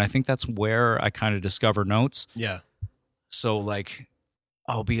zone, and I think that's where I kind of discover notes. Yeah. So like,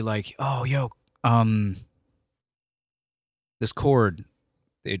 I'll be like, oh, yo, this chord,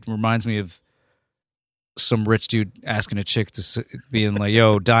 it reminds me of some rich dude asking a chick to being like,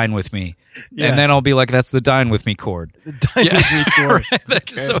 yo, dine with me. Yeah. And then I'll be like, that's the dine with me chord. The dine with me chord. Right?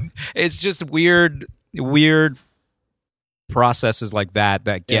 Okay. So it's just weird processes like that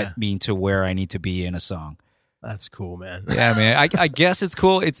get me to where I need to be in a song. That's cool, man. Yeah, man. I guess it's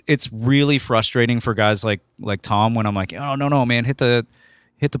cool. It's really frustrating for guys like Tom when I'm like, oh, no, man, hit the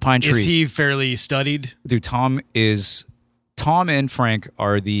pine tree. Is he fairly studied? Dude, Tom and Frank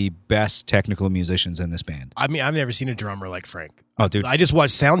are the best technical musicians in this band. I mean, I've never seen a drummer like Frank. Oh, dude. I just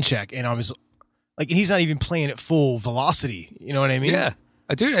watched Soundcheck, and I was like, and he's not even playing at full velocity. You know what I mean? Yeah.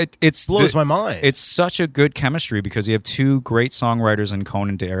 Dude, it blows my mind. It's such a good chemistry because you have two great songwriters in Cone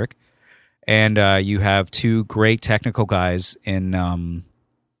and Derek, and you have two great technical guys in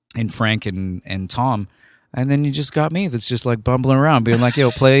Frank and Tom. And then you just got me that's just like bumbling around, being like,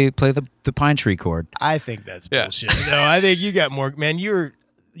 yo, play the pine tree chord. I think that's bullshit. No, I think you got more, man. Your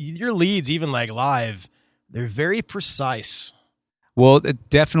leads, even like live, they're very precise. Well,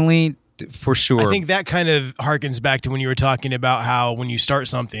 definitely, for sure. I think that kind of harkens back to when you were talking about how when you start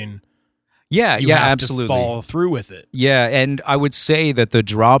something, you have absolutely to follow through with it. Yeah, and I would say that the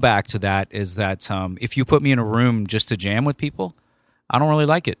drawback to that is that if you put me in a room just to jam with people, I don't really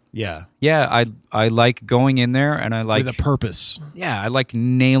like it. Yeah. Yeah, I like going in there, and I like... with a purpose. Yeah, I like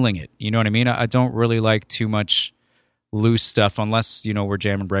nailing it. You know what I mean? I don't really like too much loose stuff unless, we're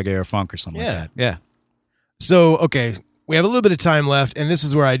jamming reggae or funk or something like that. Yeah. So, okay, we have a little bit of time left, and this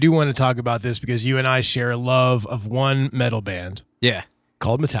is where I do want to talk about this because you and I share a love of one metal band. Yeah.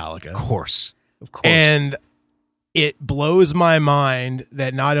 Called Metallica. Of course. And it blows my mind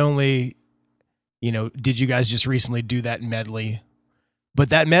that not only, did you guys just recently do that medley, but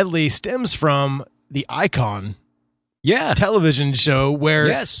that medley stems from the Icon television show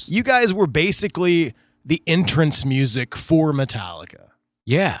where you guys were basically the entrance music for Metallica.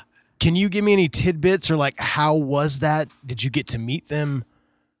 Yeah. Can you give me any tidbits or like how was that? Did you get to meet them?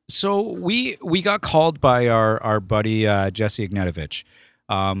 So we got called by our buddy Jesse Ignatovich,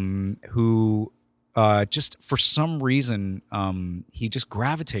 who just for some reason he just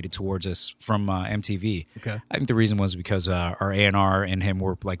gravitated towards us from MTV. Okay. I think the reason was because our A&R and him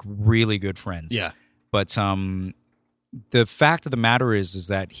were like really good friends. Yeah. But the fact of the matter is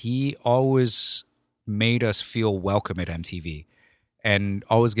that he always made us feel welcome at MTV, and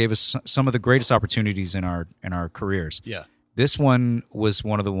always gave us some of the greatest opportunities in our careers. Yeah. This one was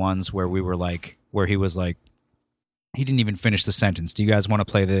one of the ones where he was like, he didn't even finish the sentence. Do you guys want to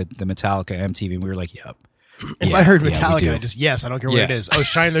play the Metallica MTV? And we were like, yep. If I heard Metallica, I don't care what it is. Oh,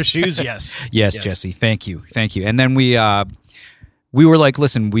 Shine Their Shoes, yes. Yes, Jesse. Thank you. And then we were like,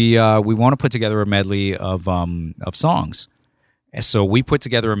 listen, we want to put together a medley of songs. And so we put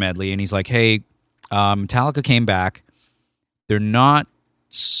together a medley, and he's like, hey, Metallica came back. They're not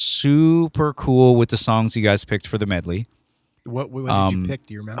super cool with the songs you guys picked for the medley. What did you pick?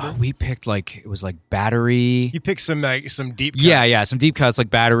 Do you remember? We picked it was like Battery. You picked some deep cuts. Yeah, some deep cuts like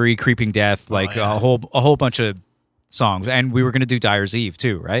Battery, Creeping Death, a whole bunch of songs. And we were going to do Dyer's Eve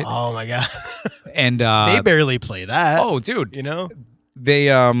too, right? Oh my god. And they barely play that. Oh, dude. You know? They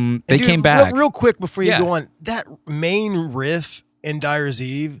came back. Real quick before you go on, that main riff in Dyer's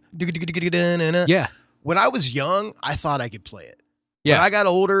Eve. Yeah. When I was young, I thought I could play it. Yeah. When I got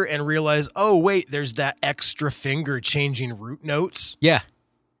older and realized, oh, wait, there's that extra finger changing root notes. Yeah.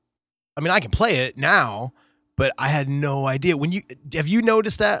 I mean, I can play it now, but I had no idea. Have you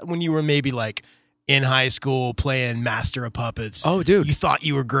noticed that when you were maybe like in high school playing Master of Puppets? Oh, dude. You thought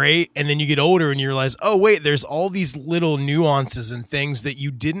you were great, and then you get older and you realize, oh, wait, there's all these little nuances and things that you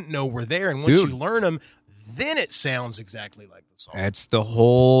didn't know were there. And once you learn them, then it sounds exactly like the song. It's the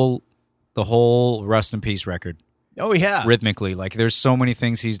whole Rust in Peace record. Oh yeah, rhythmically, there's so many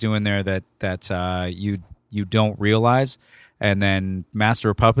things he's doing there that you don't realize. And then Master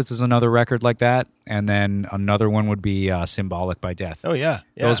of Puppets is another record like that, and then another one would be Symbolic by Death. Oh yeah.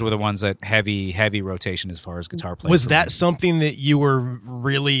 Those were the ones that heavy rotation as far as guitar playing. Was that something that you were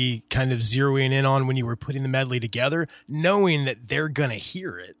really kind of zeroing in on when you were putting the medley together, knowing that they're gonna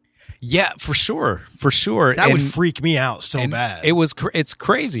hear it? Yeah, for sure. That would freak me out so bad. It's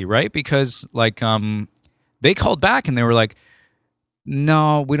crazy, right? Because they called back and they were like,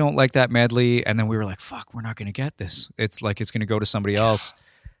 no, we don't like that medley. And then we were like, fuck, we're not going to get this. It's going to go to somebody else.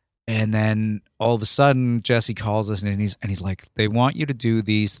 And then all of a sudden, Jesse calls us and he's like, they want you to do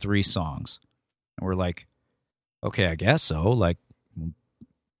these 3 songs. And we're like, okay, I guess so.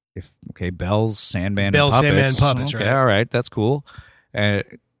 Bells, Sandman, and Puppets. Sandman, and Puppets, okay, right. all right, that's cool.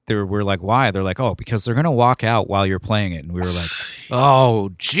 We're like, why? They're like, oh, because they're going to walk out while you're playing it. And we were like, oh,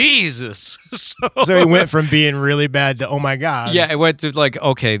 Jesus. So it went from being really bad to, oh, my God. Yeah, it went to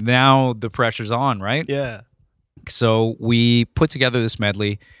okay, now the pressure's on, right? Yeah. So we put together this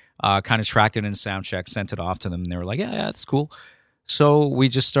medley, kind of tracked it in sound check, sent it off to them. And they were like, yeah, that's cool. So we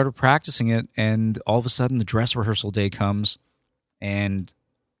just started practicing it. And all of a sudden, the dress rehearsal day comes. And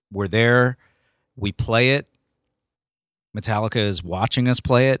we're there. We play it. Metallica is watching us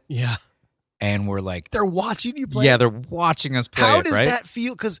play it. Yeah. And we're like... They're watching you play it? Yeah, they're watching us play it, How does that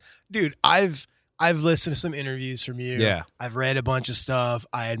feel? Because, dude, I've listened to some interviews from you. Yeah. I've read a bunch of stuff.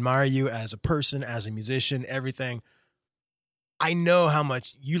 I admire you as a person, as a musician, everything. I know how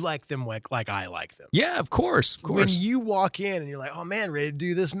much you like them like I like them. Yeah, of course. When you walk in and you're like, oh, man, ready to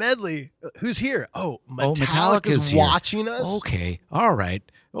do this medley. Who's here? Oh, Metallica's watching us? Okay. All right.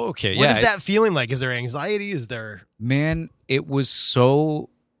 Okay. What is that feeling like? Is there anxiety? Is there... Man, it was so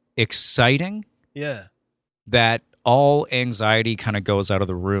exciting. Yeah. That all anxiety kind of goes out of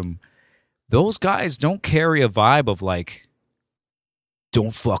the room. Those guys don't carry a vibe of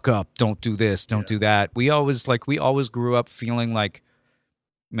don't fuck up, don't do this, don't do that. We always grew up feeling like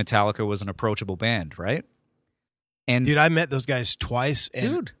Metallica was an approachable band, right? And dude, I met those guys twice,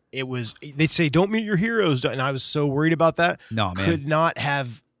 and they'd say, don't meet your heroes, and I was so worried about that. No, man. Could not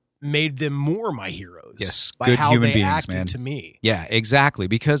have made them more my heroes. Yes, by good how human they beings, acted man. to me. Yeah, exactly,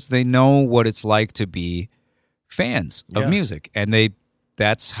 because they know what it's like to be fans of music, and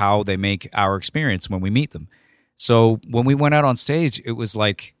that's how they make our experience when we meet them. So when we went out on stage, it was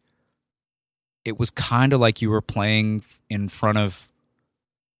kind of like you were playing in front of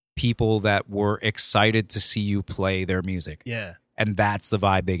people that were excited to see you play their music. Yeah. And that's the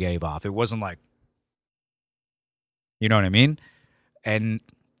vibe they gave off. It wasn't like, you know what I mean? And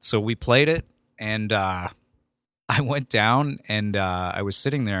so we played it, and I went down, and I was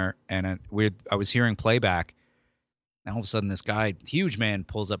sitting there, and I was hearing playback, and all of a sudden this guy, huge man,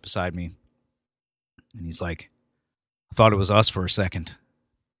 pulls up beside me, and he's like, I thought it was us for a second,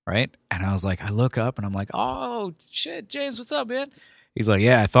 right? And I was like, I look up, and I'm like, oh, shit, James, what's up, man? He's like,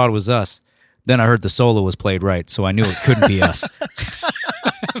 yeah, I thought it was us. Then I heard the solo was played right, so I knew it couldn't be us.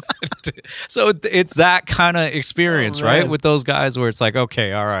 So it's that kind of experience, right? With those guys where it's like,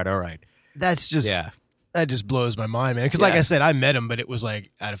 okay, all right. That's just, that just blows my mind, man. Because like I said, I met him, but it was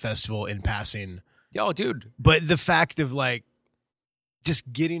like at a festival in passing. Oh, dude. But the fact of like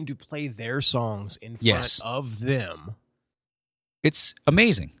just getting to play their songs in front of them. It's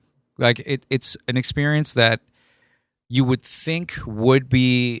amazing. Like it's an experience that you would think would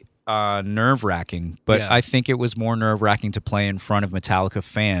be nerve-wracking, but I think it was more nerve-wracking to play in front of Metallica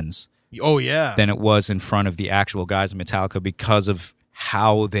fans. Oh yeah, than it was in front of the actual guys in Metallica because of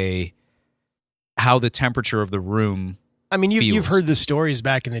how the temperature of the room. I mean, you've heard the stories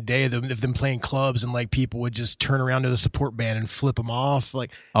back in the day of them playing clubs and like people would just turn around to the support band and flip them off.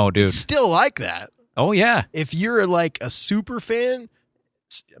 Like, oh, dude, it's still like that. Oh yeah, if you're like a super fan,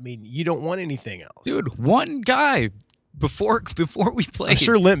 I mean, you don't want anything else, dude. One guy. Before we played, I'm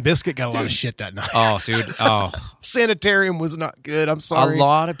sure Limp Bizkit got a lot of shit that night. Oh, dude. Oh, Sanitarium was not good. I'm sorry. A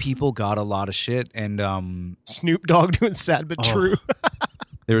lot of people got a lot of shit, and Snoop Dogg doing Sad But True.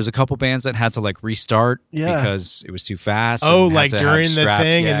 There was a couple bands that had to like restart because it was too fast. Oh, like during the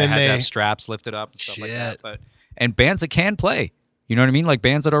thing, and then had they to have straps lifted up and stuff like that. And bands that can play, you know what I mean? Like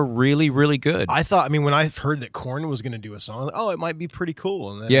bands that are really, really good. I thought, when I heard that Korn was going to do a song, it might be pretty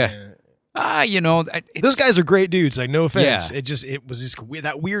cool. And then, those guys are great dudes. Like, no offense. Yeah. It was just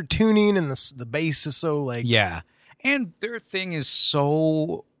that weird tuning, and the bass is so like and their thing is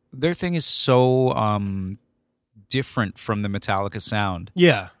so different from the Metallica sound.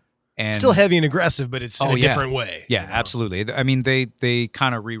 Yeah, and still heavy and aggressive, but it's in a different way. Yeah, absolutely. I mean, they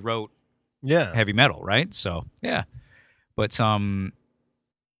kind of rewrote heavy metal, right? So but man,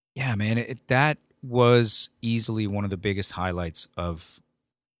 that was easily one of the biggest highlights of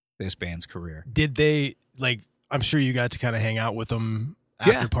this band's career. Did they I'm sure you got to kind of hang out with them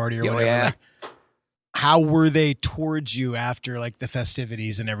after party or whatever. Yeah. Like, how were they towards you after like the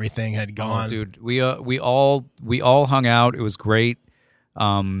festivities and everything had gone? Oh, dude, we all hung out. It was great.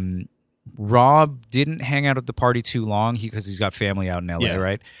 Rob didn't hang out at the party too long because he's got family out in LA,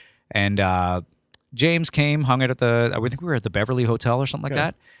 right? And James came, hung out at I think we were at the Beverly Hotel or something like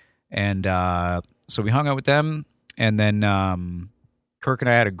that. And so we hung out with them, and then Kirk and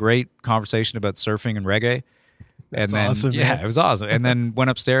I had a great conversation about surfing and reggae. That's awesome. Yeah, it was awesome. And then went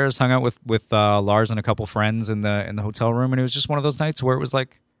upstairs, hung out with Lars and a couple friends in the hotel room, and it was just one of those nights where it was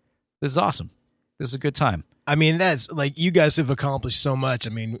like, this is awesome. This is a good time. I mean, that's like, you guys have accomplished so much. I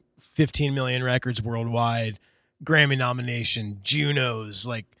mean, 15 million records worldwide, Grammy nomination, Junos.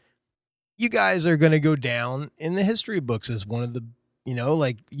 Like, you guys are going to go down in the history books as one of the,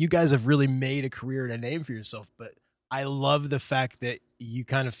 you guys have really made a career and a name for yourself. But I love the fact that you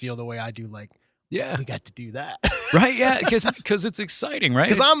kind of feel the way I do, like, we got to do that. Right, yeah, because it's exciting, right?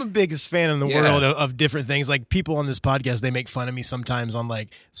 Because I'm the biggest fan in the world of different things. Like, people on this podcast, they make fun of me sometimes on like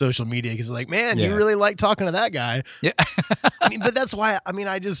social media because they're like, man, you really like talking to that guy. Yeah. But that's why,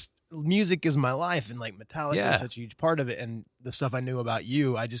 music is my life, and like Metallica is such a huge part of it. And the stuff I knew about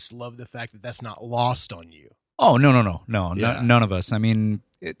you, I just love the fact that that's not lost on you. Oh, no, none of us. I mean,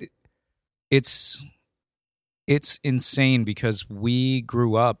 it's insane because we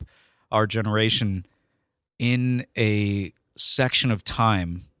grew up, our generation, in a section of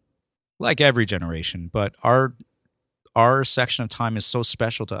time, like every generation, but our section of time is so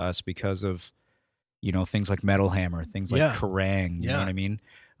special to us because of, things like Metal Hammer, things like Kerrang, you know what I mean?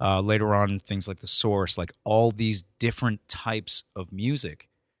 Later on, things like The Source, like all these different types of music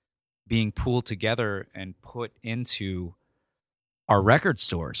being pulled together and put into our record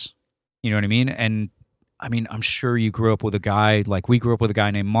stores. You know what I mean? And I mean, I'm sure you grew up with a guy, like we grew up with a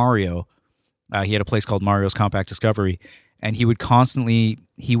guy named Mario. He had a place called Mario's Compact Discovery, and he would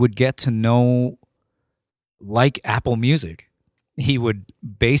get to know, like Apple Music, he would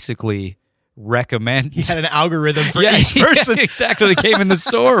basically recommend. He had an algorithm for each person. Yeah, exactly. They came in the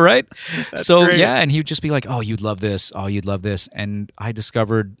store, right? That's great. And he would just be like, oh, you'd love this. Oh, you'd love this. And I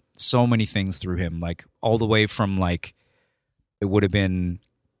discovered so many things through him, like all the way from like, it would have been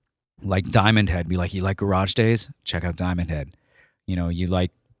like Diamond Head. Be like, you like Garage Days? Check out Diamond Head. You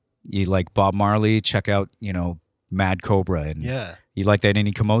like Bob Marley? Check out, Mad Cobra. And you like that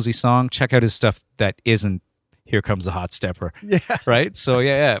Any Kamosi song? Check out his stuff that isn't Here Comes the Hot Stepper. Yeah. Right? So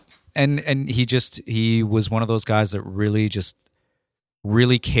And he was one of those guys that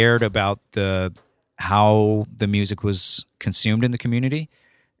really cared about how the music was consumed in the community,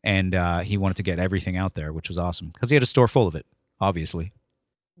 and he wanted to get everything out there, which was awesome because he had a store full of it, obviously.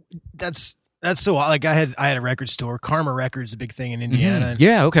 That's so, like, I had a record store, Karma Records, a big thing in Indiana. Mm-hmm.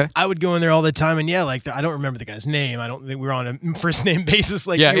 Yeah, okay. I would go in there all the time, and I don't remember the guy's name. I don't think we were on a first name basis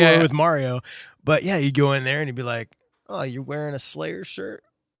like you were with Mario, but you'd go in there and he'd be like, "Oh, you're wearing a Slayer shirt?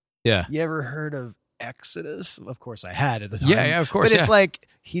 Yeah. You ever heard of Exodus?" Of course I had at the time. Yeah, of course. But it's like,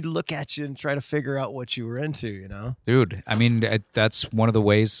 he'd look at you and try to figure out what you were into, you know? Dude, I mean, that's one of the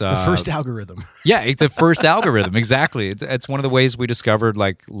ways. The first algorithm. Yeah, the first algorithm, exactly. It's one of the ways we discovered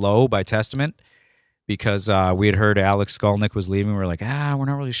like Low by Testament, because we had heard Alex Skolnick was leaving. We were like, we're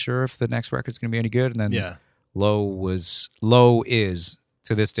not really sure if the next record's going to be any good. And then Low is,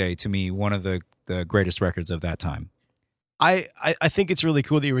 to this day, to me, one of the greatest records of that time. I think it's really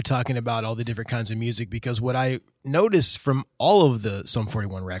cool that you were talking about all the different kinds of music, because what I noticed from all of the Sum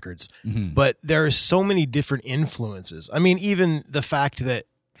 41 records, but there are so many different influences. I mean, even the fact that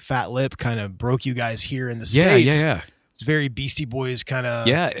Fat Lip kind of broke you guys here in the States. Yeah. It's very Beastie Boys kind of.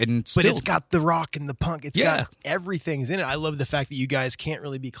 Yeah, but it's got the rock and the punk. It's got everything's in it. I love the fact that you guys can't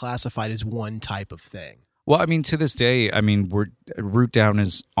really be classified as one type of thing. Well, I mean, to this day, I mean, Root Down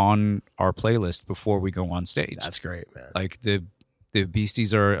is on our playlist before we go on stage. That's great, man. Like the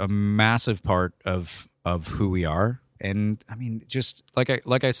Beasties are a massive part of who we are, and I mean, just like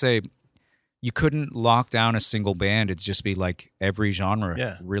I say, you couldn't lock down a single band. It'd just be like every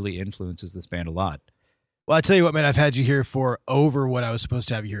genre really influences this band a lot. Well, I tell you what, man, I've had you here for over what I was supposed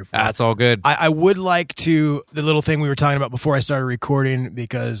to have you here for. That's all good. I would like to, the little thing we were talking about before I started recording,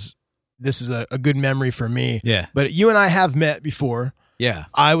 because this is a good memory for me. Yeah. But you and I have met before. Yeah.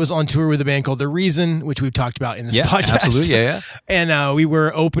 I was on tour with a band called The Reason, which we've talked about in this podcast. Absolutely. Yeah. And we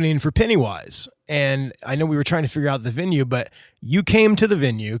were opening for Pennywise. And I know we were trying to figure out the venue, but you came to the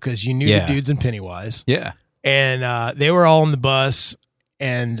venue because you knew the dudes in Pennywise. Yeah. And they were all on the bus.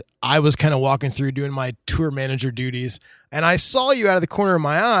 And I was kind of walking through doing my tour manager duties. And I saw you out of the corner of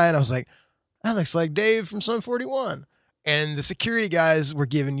my eye. And I was like, that looks like Dave from Sum 41. And the security guys were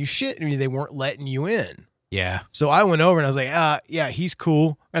giving you shit and they weren't letting you in. Yeah. So I went over and I was like, yeah, he's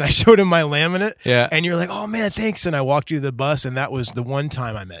cool. And I showed him my laminate. Yeah. And you're like, oh man, thanks. And I walked you to the bus, and that was the one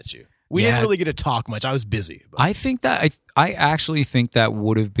time I met you. We didn't really get to talk much. I was busy. But I think that I actually think that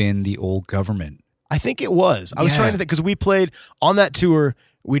would have been the Old Government. I think it was. I was trying to think, because we played on that tour.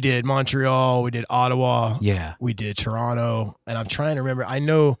 We did Montreal, we did Ottawa. Yeah. We did Toronto. And I'm trying to remember. I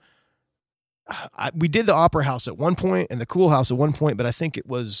know we did the Opera House at one point and the Cool House at one point, but I think it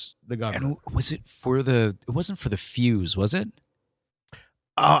was the Government. And was it for it wasn't for the Fuse, was it?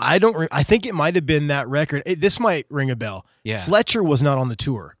 I think it might have been that record. This might ring a bell. Yeah. Fletcher was not on the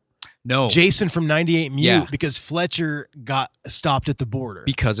tour. No. Jason from 98 Mute, because Fletcher got stopped at the border.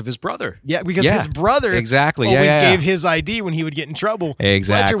 Because of his brother. Yeah, because his brother always gave his ID when he would get in trouble.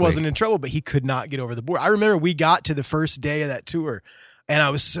 Exactly. Fletcher wasn't in trouble, but he could not get over the border. I remember we got to the first day of that tour, and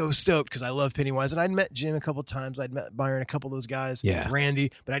I was so stoked because I love Pennywise. And I'd met Jim a couple times. I'd met Byron, a couple of those guys,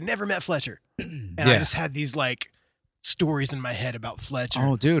 Randy, but I'd never met Fletcher. And I just had these like stories in my head about Fletcher.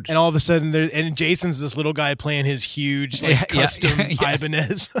 Oh, dude. And all of a sudden, and Jason's this little guy playing his huge custom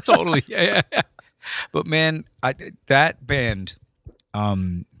Ibanez. Totally. Yeah. But man, that band,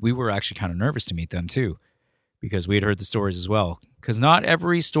 we were actually kind of nervous to meet them too, because we had heard the stories as well. Because not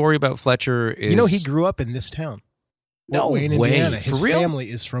every story about Fletcher is... You know, he grew up in this town. Fort Wayne, Indiana. His family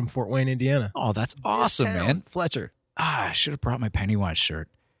is from Fort Wayne, Indiana. Oh, that's awesome, man. Fletcher. I should have brought my Pennywise shirt.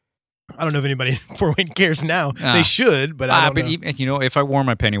 I don't know if anybody in Fort Wayne cares now. They should, but I don't know. Even, you know, if I wore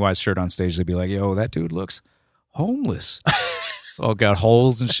my Pennywise shirt on stage, they'd be like, yo, that dude looks homeless. It's all got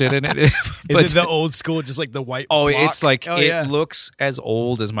holes and shit in it. Is it the old school, just like the white block? It's like, looks as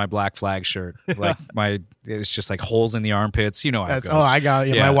old as my Black Flag shirt. Like it's just like holes in the armpits. You know how it goes. I got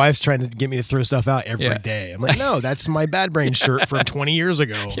it. Yeah. My wife's trying to get me to throw stuff out every day. I'm like, no, that's my Bad Brain shirt from 20 years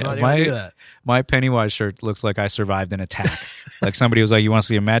ago. I'm not going to do that. My Pennywise shirt looks like I survived an attack. Like somebody was like, you want to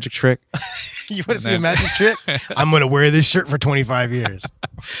see a magic trick? You want to see a magic trick? I'm going to wear this shirt for 25 years.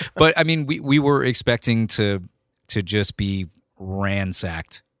 But I mean, we were expecting to just be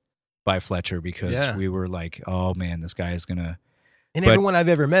ransacked by Fletcher, because we were like, oh man, this guy is gonna. And everyone I've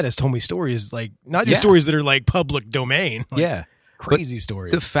ever met has told me stories, like not just stories that are like public domain. Like, crazy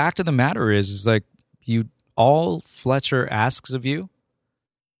stories. The fact of the matter is like all Fletcher asks of you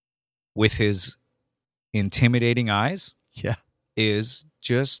with his intimidating eyes, is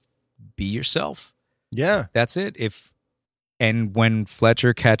just be yourself. Yeah, that's it. And when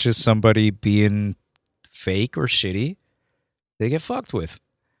Fletcher catches somebody being fake or shitty, they get fucked with.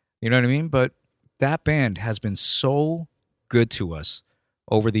 You know what I mean? But that band has been so good to us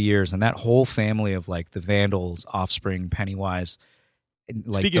over the years, and that whole family of like the Vandals, Offspring, Pennywise.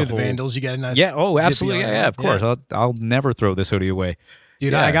 Like Speaking of the Vandals, you got a nice absolutely, of course. I'll never throw this hoodie away,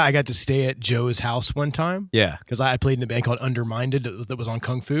 dude. I got to stay at Joe's house one time. Yeah, because I played in a band called Underminded that was on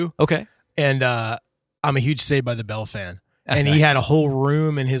Kung Fu. Okay, and I'm a huge Saved by the Bell fan. And he had a whole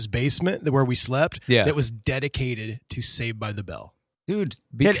room in his basement where we slept that was dedicated to Saved by the Bell. dude.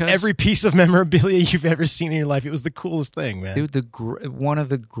 He had Because every piece of memorabilia you've ever seen in your life. It was the coolest thing, man. dude, one of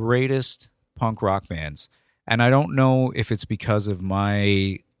the greatest punk rock bands, and I don't know if it's because of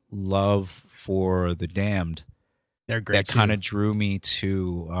my love for the Damned They're great. that kind of drew me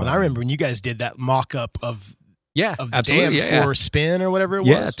to. Well, I remember when you guys did that mock-up of yeah, the absolutely, Damned for Spin or whatever it was.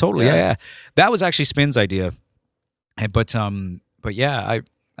 Yeah, totally. Yeah. That was actually Spin's idea. But yeah,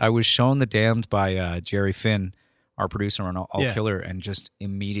 I was shown the Damned by Jerry Finn, our producer on All Killer, and just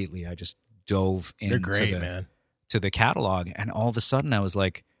immediately I just dove into the catalog, and all of a sudden I was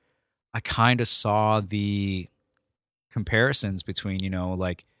like, I kind of saw the comparisons between,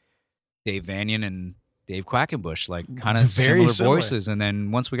 like Dave Vanian and Dave Quackenbush, like kind of similar voices. And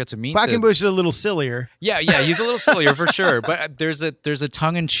then once we got to meet Quackenbush is a little sillier. Yeah, he's a little sillier for sure. But there's a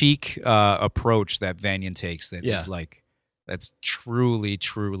tongue-in-cheek approach that Vanian takes that is like, that's truly,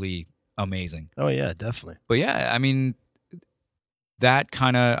 truly amazing. Oh yeah, definitely. But yeah, I mean,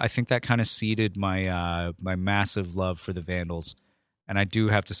 I think that kind of seeded my my massive love for the Vandals. And I do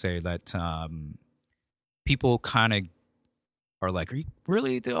have to say that people kind of are like, are you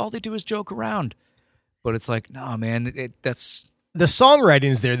really, all they do is joke around? But it's like, no, man, that's... The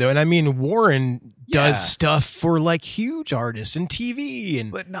songwriting's there, though. And I mean, Warren does stuff for like huge artists and TV. And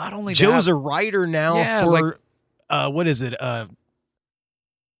but not only Joe's a writer now for, what is it? I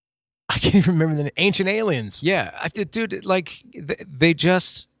can't even remember the name. Ancient Aliens. Yeah. Dude, like, they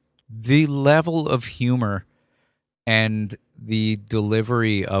just... The level of humor and the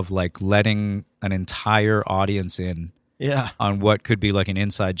delivery of like letting an entire audience in on what could be like an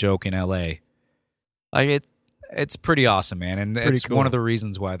inside joke in LA. Like it's pretty awesome, man. And it's one of the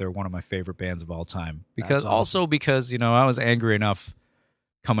reasons why they're one of my favorite bands of all time. Because because, I was angry enough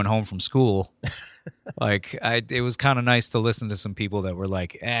coming home from school. Like it was kind of nice to listen to some people that were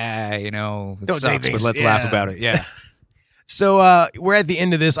like, it sucks, but let's laugh about it. Yeah. So we're at the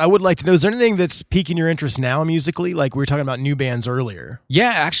end of this. I would like to know, is there anything that's piquing your interest now musically? Like we were talking about new bands earlier.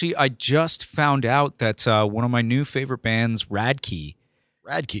 Yeah, actually, I just found out that one of my new favorite bands, Radkey.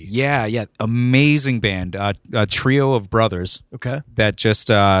 Radkey? Yeah. Amazing band. A trio of brothers. Okay. That just,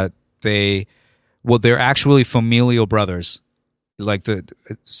 they're actually familial brothers. Like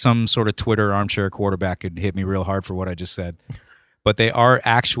some sort of Twitter armchair quarterback could hit me real hard for what I just said. But they are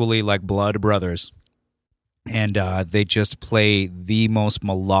actually like blood brothers. And they just play the most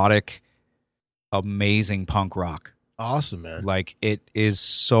melodic, amazing punk rock. Awesome, man. Like, it is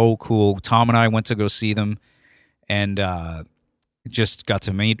so cool. Tom and I went to go see them and just got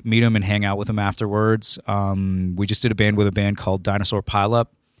to meet them and hang out with them afterwards. We just did a band with a band called Dinosaur Pileup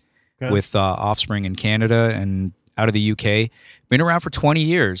with Offspring in Canada and out of the UK. Been around for 20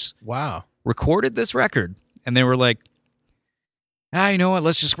 years. Wow. Recorded this record. And they were like, you know what?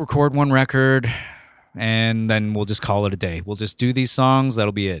 Let's just record one record. And then we'll just call it a day. We'll just do these songs.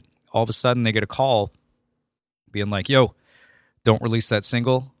 That'll be it. All of a sudden, they get a call being like, yo, don't release that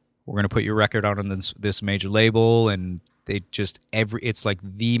single. We're going to put your record out on this major label. And they just, it's like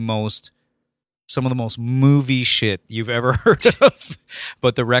some of the most movie shit you've ever heard of.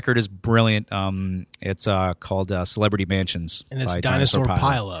 But the record is brilliant. It's called Celebrity Mansions. And it's Dinosaur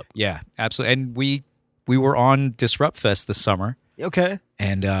Pileup. Yeah, absolutely. And we were on Disrupt Fest this summer. Okay.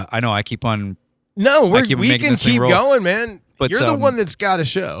 And I know I keep on... No, we can keep going, man. But you're the one that's got a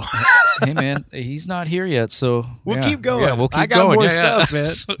show. Hey, man, he's not here yet, so we'll keep going. Yeah, we'll keep I got going. more stuff, man.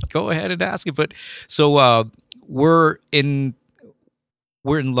 So go ahead and ask it. But so we're in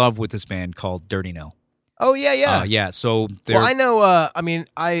love with this band called Dirty Nil. Oh yeah. Yeah. So I know.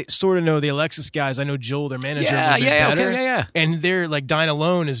 I sort of know the Alexis guys. I know Joel, their manager. Okay, yeah. And they're like Dine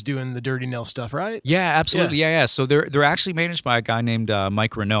Alone is doing the Dirty Nil stuff, right? Yeah, absolutely. Yeah. So they're actually managed by a guy named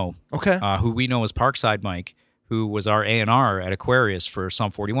Mike Renault. Okay. Who we know as Parkside Mike, who was our A&R at Aquarius for Psalm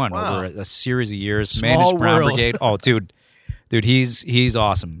 41 over a series of years. Small managed Brown world. Brigade. Oh, dude, he's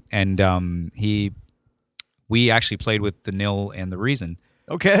awesome. And we actually played with the Nil and the Reason.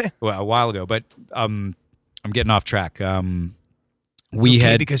 Okay. A while ago, but I'm getting off track.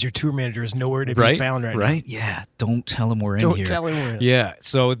 Because your tour manager is nowhere to be found right now. Right? Yeah. Don't tell him we're in here. Don't tell him we're in. Yeah.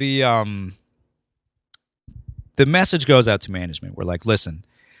 So the message goes out to management. We're like, listen,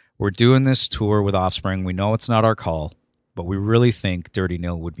 we're doing this tour with Offspring. We know it's not our call, but we really think Dirty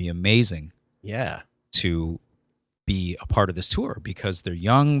Nil would be amazing. Yeah. To be a part of this tour because they're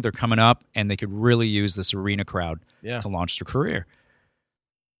young, they're coming up, and they could really use this arena crowd to launch their career.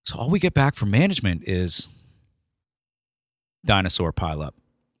 So all we get back from management is Dinosaur Pileup.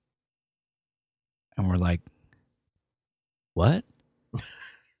 And we're like, what?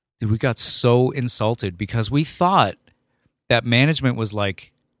 Dude, we got so insulted because we thought that management was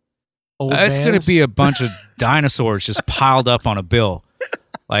like, It's going to be a bunch of dinosaurs just piled up on a bill.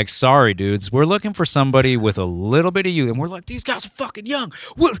 Like, sorry, dudes. We're looking for somebody with a little bit of youth. And we're like, these guys are fucking young.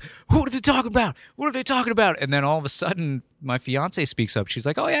 Who are they talking about? What are they talking about? And then all of a sudden, my fiance speaks up. She's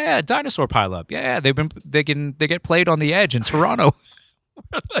like, oh, yeah, dinosaur pileup. Yeah, they get played on the Edge in Toronto.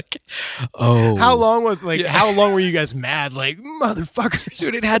 Like, oh. How long were you guys mad? Like, motherfuckers.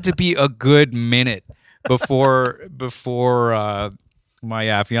 Dude, it had to be a good minute before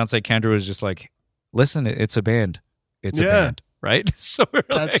my fiance Kendra was just like, listen, it's a band. It's a band. Right? So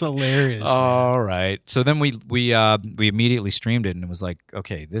that's hilarious. All right. So then we immediately streamed it and it was like,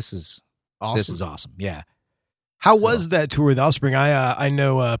 okay, this is awesome. This is awesome. Yeah. How was that tour with Offspring? I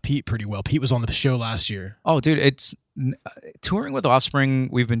know Pete pretty well. Pete was on the show last year. Oh, dude, it's touring with Offspring.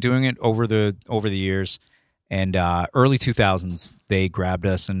 We've been doing it over the years, and early 2000s they grabbed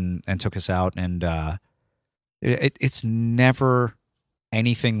us and took us out, and it's never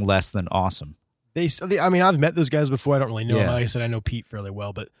anything less than awesome. I've met those guys before. I don't really know them. Like I said, I know Pete fairly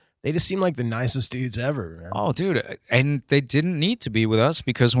well, but they just seem like the nicest dudes ever, man. Oh, dude. And they didn't need to be with us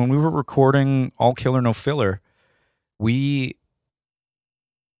because when we were recording All Killer No Filler, we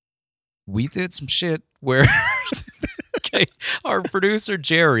did some shit where okay, our producer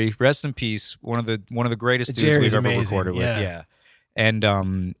Jerry, rest in peace, one of the greatest dudes we've ever recorded with. Yeah.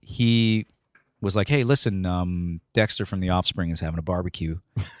 And he was like, hey, listen, Dexter from The Offspring is having a barbecue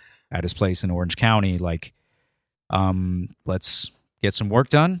at his place in Orange County. Like, let's get some work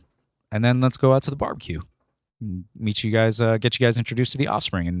done, and then let's go out to the barbecue. Meet you guys, get you guys introduced to The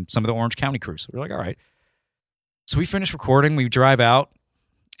Offspring and some of the Orange County crews. We're like, all right. So we finish recording, we drive out,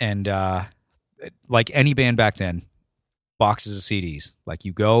 and like any band back then, boxes of CDs. Like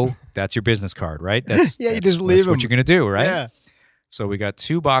you go, that's your business card, right? That's you just leave them. What you're gonna do, right? Yeah. So we got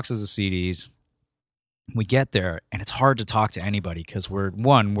 2 boxes of CDs. We get there, and it's hard to talk to anybody because we're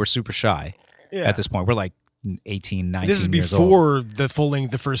super shy at this point. We're like 18, 19 years old. This is before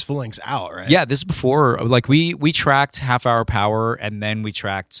the first full length's out, right? Yeah, this is before. Like we tracked Half Hour Power, and then we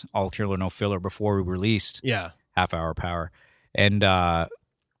tracked All Killer No Filler before we released Half Hour Power. And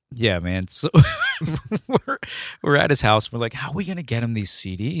yeah, man. So we're at his house. We're like, how are we gonna get him these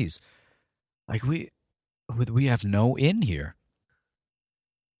CDs? Like we have no in here.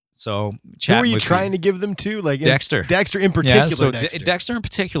 So, who were you trying to give them to? Like Dexter. Dexter in particular. Yeah, so Dexter in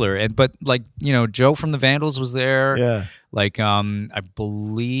particular, but like Joe from the Vandals was there. Yeah. Like I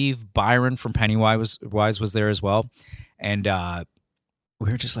believe Byron from Pennywise was there as well, and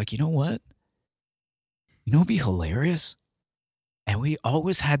we were just like, you know what? It'd be hilarious. And we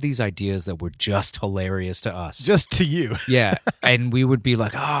always had these ideas that were just hilarious to us, just to you. Yeah, and we would be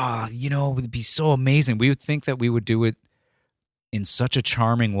like, it would be so amazing. We would think that we would do it in such a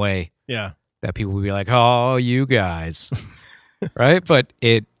charming way, that people would be like, "Oh, you guys," right? But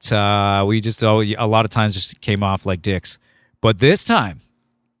we just a lot of times just came off like dicks. But this time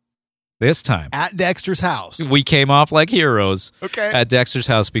at Dexter's house, we came off like heroes. Okay, at Dexter's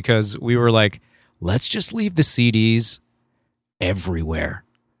house because we were like, let's just leave the CDs everywhere.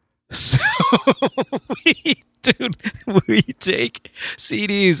 So we take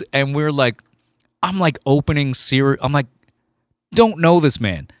CDs and we're like, I'm like opening cereal. I'm like, don't know this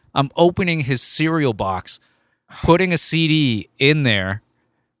man. I'm opening his cereal box, putting a CD in there,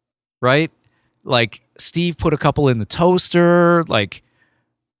 right? Like Steve put a couple in the toaster. Like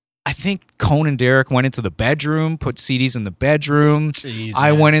I think Conan Derek went into the bedroom, put CDs in the bedroom. Jeez,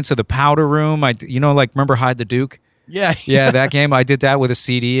 I went into the powder room. Remember Hide the Duke? Yeah. Yeah, that game. I did that with a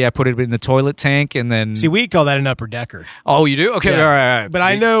CD. I put it in the toilet tank and then... See, we call that an upper decker. Oh, you do? Okay, yeah. all right. But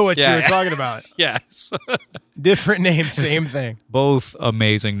I know what you were talking about. Yes. Different names, same thing. Both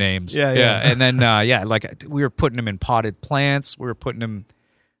amazing names. Yeah. And then, like we were putting them in potted plants. We were putting them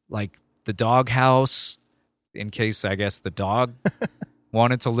like the dog house in case, I guess, the dog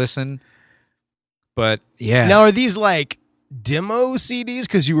wanted to listen. But yeah. Now, are these like demo CDs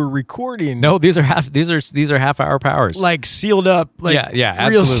because you were recording? No, these are half hour powers, like sealed up. Like yeah,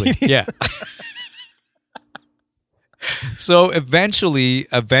 absolutely, CDs. Yeah. So eventually,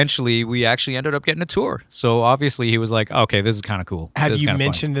 we actually ended up getting a tour. So obviously, he was like, "Okay, this is kind of cool." Have you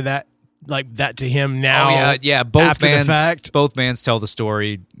mentioned that to him now? Oh, yeah. Both after bands, the fact? Both bands tell the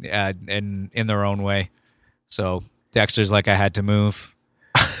story in their own way. So Dexter's like, I had to move.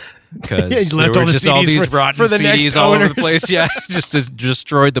 Because there were just all these rotten CDs all over the place. Yeah, just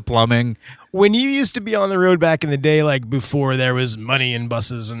destroyed the plumbing. When you used to be on the road back in the day, like before there was money in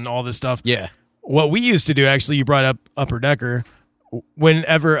buses and all this stuff. Yeah. What we used to do, actually, you brought up Upper Decker.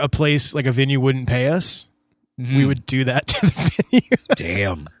 Whenever a place like a venue wouldn't pay us, we would do that to the venue.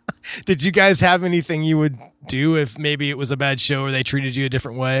 Damn. Did you guys have anything you would do if maybe it was a bad show or they treated you a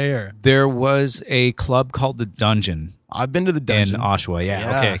different way? Or There was a club called the Dungeon. I've been to the Dungeon in Oshawa. Yeah.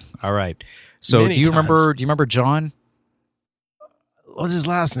 Yeah. Okay. All right. So Many do you remember? times. Do you remember John? What's his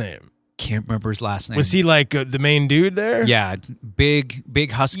last name? Can't remember his last name. Was he like the main dude there? Yeah,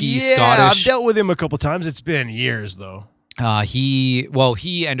 big husky Yeah, Scottish. I've dealt with him a couple times. It's been years though. He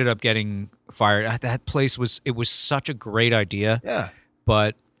ended up getting fired. That place was such a great idea. Yeah.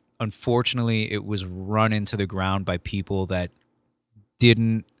 But unfortunately, it was run into the ground by people that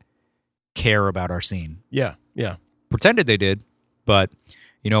didn't care about our scene. Yeah. Yeah. Pretended they did, but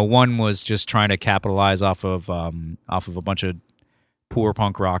one was just trying to capitalize off of a bunch of poor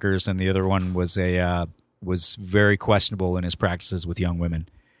punk rockers, and the other one was was very questionable in his practices with young women.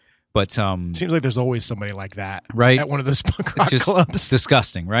 But Seems like there's always somebody like that, right, at one of those punk rock it's just clubs.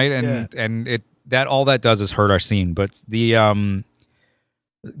 disgusting, right? And all that does is hurt our scene. But the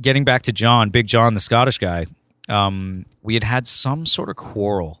getting back to John, Big John, the Scottish guy, we had some sort of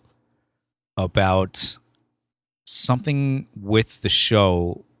quarrel about something with the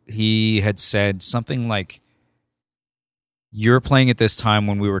show. He had said something like, "You're playing at this time,"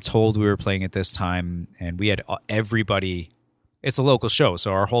 when we were told we were playing at this time, and we had everybody. It's a local show,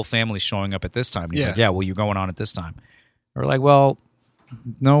 so our whole family's showing up at this time. And he's like, "Yeah, well, you're going on at this time." We're like, "Well,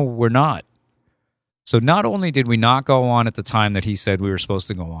 no, we're not." So not only did we not go on at the time that he said we were supposed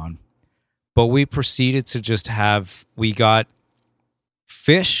to go on, but we proceeded to we got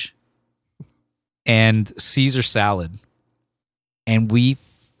fish and Caesar salad, and we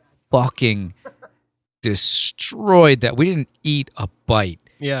fucking destroyed that. We didn't eat a bite.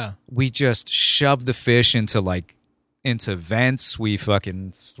 Yeah. We just shoved the fish into vents. We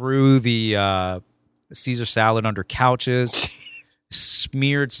fucking threw the Caesar salad under couches,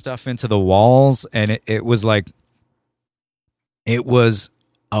 smeared stuff into the walls, and it was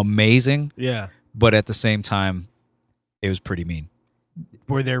amazing. Yeah. But at the same time, it was pretty mean.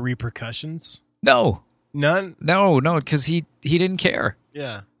 Were there repercussions? No. None? No, because he didn't care.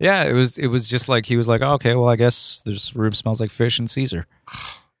 Yeah. Yeah, it was just like, he was like, oh, okay, well, I guess this room smells like fish and Caesar.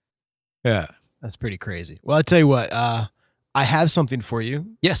 Yeah. That's pretty crazy. Well, I'll tell you what, I have something for you.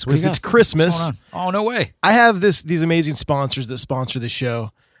 Yes, because it's Christmas. What's going on? Oh, no way. I have these amazing sponsors that sponsor the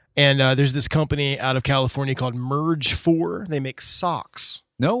show. And there's this company out of California called Merge 4. They make socks.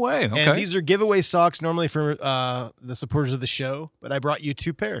 No way. Okay. And these are giveaway socks normally for the supporters of the show, but I brought you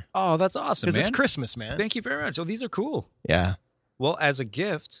 2 pair. Oh, that's awesome, man. Because it's Christmas, man. Thank you very much. Oh, these are cool. Yeah. Well, as a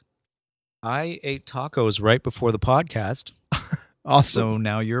gift, I ate tacos right before the podcast. Awesome. So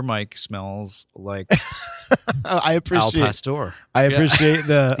now your mic smells like I appreciate Al Pastor. I appreciate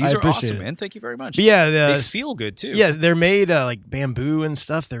the These I are appreciate awesome, it. man. Thank you very much. But yeah, they feel good too. Yeah, they're made like bamboo and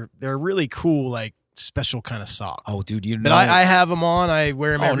stuff. They're really cool, like special kind of sock. Oh, dude, you know. But I have them on. I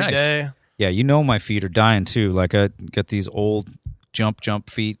wear them every day. Yeah, my feet are dying too. Like I got these old jump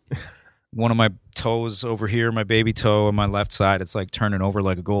feet. One of my toes over here, my baby toe on my left side, it's like turning over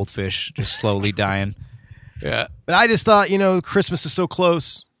like a goldfish, just slowly dying. Yeah. But I just thought, Christmas is so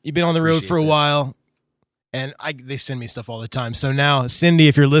close. You've been on the road for a while. And they send me stuff all the time. So now, Cindy,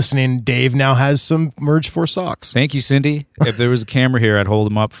 if you're listening, Dave now has some Merge 4 socks. Thank you, Cindy. If there was a camera here, I'd hold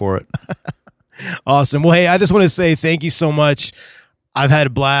him up for it. Awesome. Well, hey, I just want to say thank you so much. I've had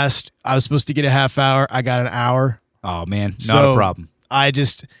a blast. I was supposed to get a half hour. I got an hour. Oh, man. Not a problem. I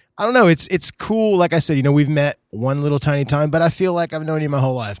don't know. It's cool. Like I said, we've met one little tiny time, but I feel like I've known you my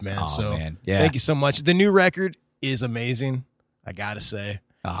whole life, man. Oh, so man. Yeah. Thank you so much. The new record is amazing. I got to say.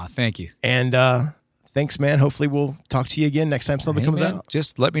 Thank you. And thanks, man. Hopefully we'll talk to you again next time something comes out.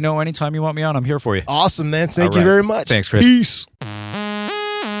 Just let me know anytime you want me on. I'm here for you. Awesome, man. Thank you very much. Thanks, Chris. Peace.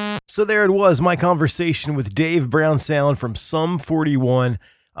 So there it was, my conversation with Dave Brown Sound from Sum 41.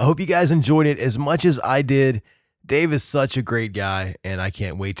 I hope you guys enjoyed it as much as I did. Dave is such a great guy, and I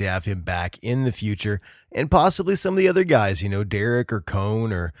can't wait to have him back in the future, and possibly some of the other guys, Derek or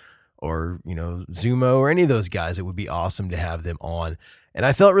Cone or Zumo or any of those guys. It would be awesome to have them on. And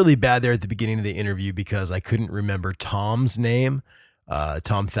I felt really bad there at the beginning of the interview because I couldn't remember Tom's name.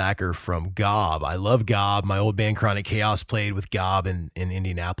 Tom Thacker from Gob. I love Gob. My old band Chronic Chaos played with Gob in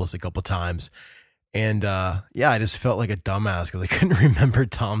Indianapolis a couple times. And I just felt like a dumbass because I couldn't remember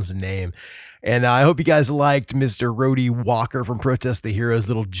Tom's name. And I hope you guys liked Mr. Rody Walker from Protest the Hero's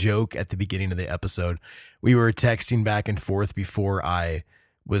little joke at the beginning of the episode. We were texting back and forth before I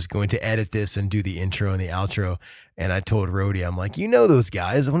was going to edit this and do the intro and the outro. And I told Rody, I'm like, those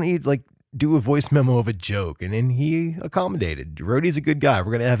guys, why don't you do a voice memo of a joke, and then he accommodated. Rhodey's a good guy.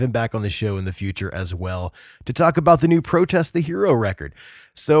 We're going to have him back on the show in the future as well to talk about the new Protest the Hero record.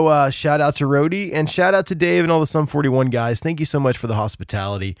 So shout out to Rhodey, and shout out to Dave and all the Sum 41 guys. Thank you so much for the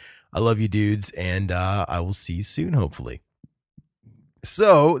hospitality. I love you dudes, and I will see you soon, hopefully.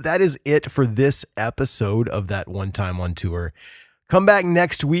 So that is it for this episode of That One Time on Tour. Come back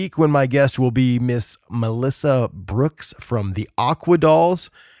next week when my guest will be Miss Melissa Brooks from the Aqua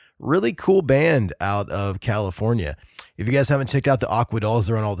Dolls. Really cool band out of California. If you guys haven't checked out the Aqua Dolls,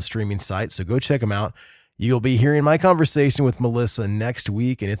 they're on all the streaming sites, so go check them out. You'll be hearing my conversation with Melissa next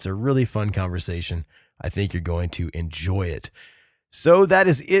week, and it's a really fun conversation. I think you're going to enjoy it. So that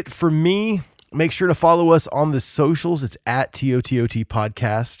is it for me. Make sure to follow us on the socials. It's at TOTOT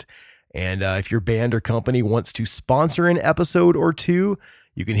Podcast. And if your band or company wants to sponsor an episode or two,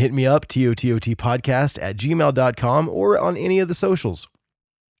 you can hit me up, tototpodcast@gmail.com, or on any of the socials.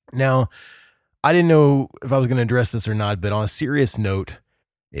 Now, I didn't know if I was going to address this or not, but on a serious note,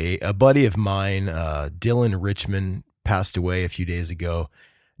 a buddy of mine, Dylan Richmond, passed away a few days ago.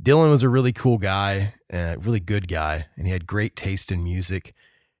 Dylan was a really cool guy, a really good guy, and he had great taste in music.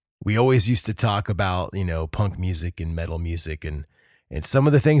 We always used to talk about, punk music and metal music and some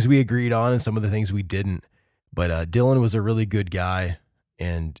of the things we agreed on and some of the things we didn't. But Dylan was a really good guy,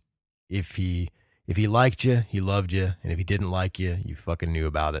 and if he liked you, he loved you, and if he didn't like you, you fucking knew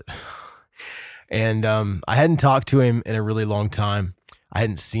about it. And I hadn't talked to him in a really long time. I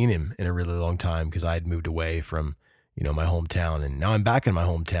hadn't seen him in a really long time because I had moved away from my hometown, and now I'm back in my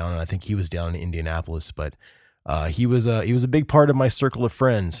hometown, and I think he was down in Indianapolis. But he was a big part of my circle of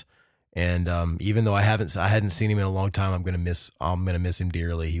friends. And even though I hadn't seen him in a long time, I'm gonna miss him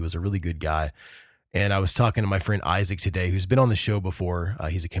dearly. He was a really good guy. And I was talking to my friend Isaac today, who's been on the show before.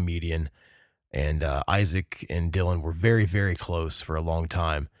 He's a comedian, and Isaac and Dylan were very, very close for a long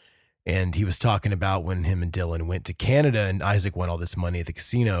time. And he was talking about when him and Dylan went to Canada, and Isaac won all this money at the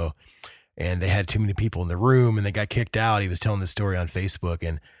casino, and they had too many people in the room, and they got kicked out. He was telling the story on Facebook,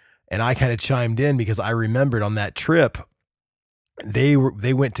 and I kind of chimed in because I remembered on that trip. They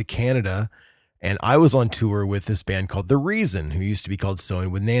went to Canada, and I was on tour with this band called The Reason, who used to be called Sewing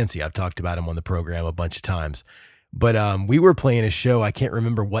with Nancy. I've talked about him on the program a bunch of times. But we were playing a show. I can't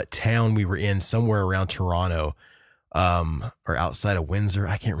remember what town we were in, somewhere around Toronto or outside of Windsor.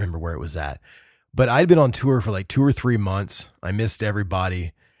 I can't remember where it was at. But I'd been on tour for like 2 or 3 months. I missed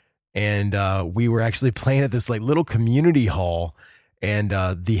everybody. And we were actually playing at this like little community hall. And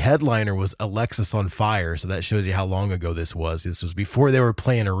the headliner was Alexis on Fire. So that shows you how long ago this was. This was before they were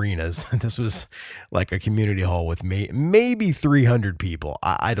playing arenas. This was like a community hall with maybe 300 people.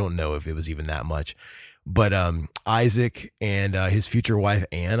 I don't know if it was even that much. But Isaac and his future wife,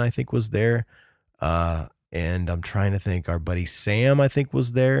 Ann, I think was there. And I'm trying to think, our buddy Sam, I think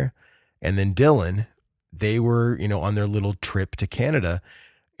was there. And then Dylan, they were, on their little trip to Canada.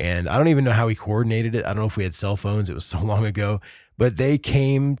 And I don't even know how he coordinated it. I don't know if we had cell phones. It was so long ago. But they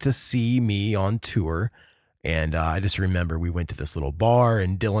came to see me on tour, and I just remember we went to this little bar,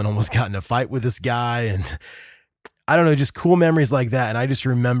 and Dylan almost got in a fight with this guy, and I don't know, just cool memories like that. And I just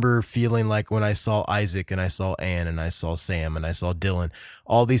remember feeling like when I saw Isaac, and I saw Ann, and I saw Sam, and I saw Dylan,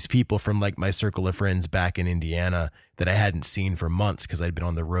 all these people from like my circle of friends back in Indiana that I hadn't seen for months because I'd been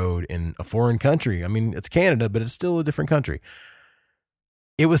on the road in a foreign country. I mean, it's Canada, but it's still a different country.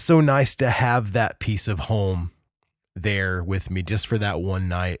 It was so nice to have that piece of home there with me just for that one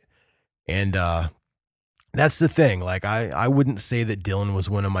night. And that's the thing. Like I wouldn't say that Dylan was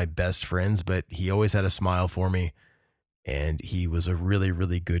one of my best friends, but he always had a smile for me, and he was a really,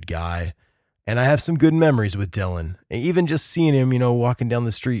 really good guy. And I have some good memories with Dylan. And even just seeing him, walking down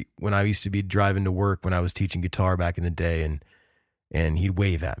the street when I used to be driving to work when I was teaching guitar back in the day, and he'd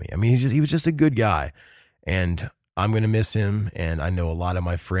wave at me. I mean, he was just a good guy, and I'm going to miss him. And I know a lot of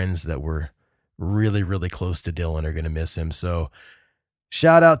my friends that were really, really close to Dylan are going to miss him. So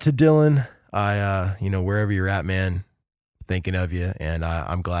shout out to Dylan. I, wherever you're at, man, thinking of you. And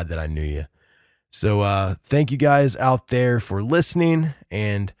I'm glad that I knew you. So thank you guys out there for listening.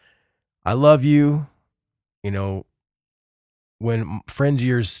 And I love you. When friends of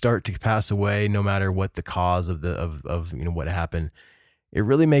yours start to pass away, no matter what the cause of what happened, it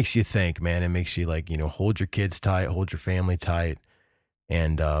really makes you think, man. It makes you like, hold your kids tight, hold your family tight.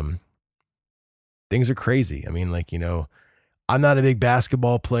 And, things are crazy. I mean, like, I'm not a big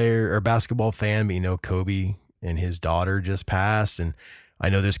basketball player or basketball fan, but, Kobe and his daughter just passed. And I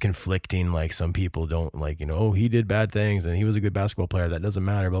know there's conflicting, like some people don't like, oh, he did bad things and he was a good basketball player. That doesn't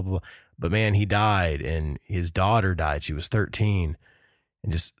matter, blah, blah, blah. But man, he died and his daughter died. She was 13.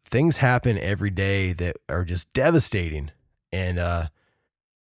 And just things happen every day that are just devastating. And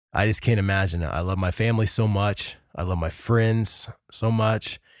I just can't imagine it. I love my family so much. I love my friends so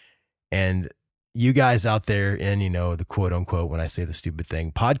much. And you guys out there in, the quote unquote, when I say the stupid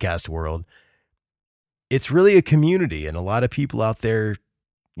thing, podcast world, it's really a community. And a lot of people out there,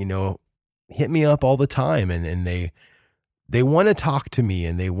 hit me up all the time and they want to talk to me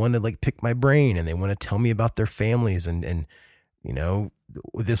and they want to pick my brain and they want to tell me about their families and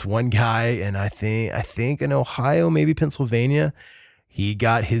this one guy, and I think in Ohio, maybe Pennsylvania, he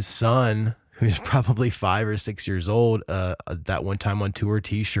got his son, who's probably 5 or 6 years old, that One Time on Tour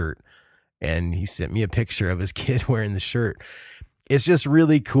t-shirt. And he sent me a picture of his kid wearing the shirt. It's just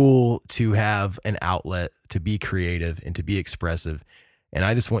really cool to have an outlet to be creative and to be expressive. And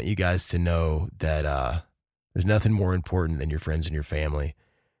I just want you guys to know that there's nothing more important than your friends and your family.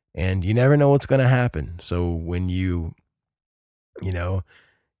 And you never know what's going to happen. So when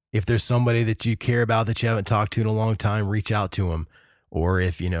if there's somebody that you care about that you haven't talked to in a long time, reach out to them. Or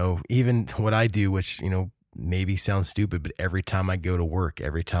if, even what I do, which, maybe sounds stupid, but every time I go to work,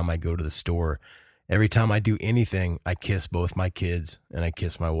 every time I go to the store, every time I do anything, I kiss both my kids and I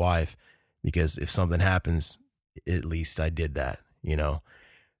kiss my wife, because if something happens, at least I did that,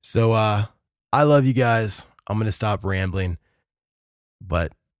 So I love you guys. I'm going to stop rambling,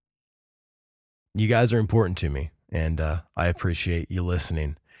 but you guys are important to me, and I appreciate you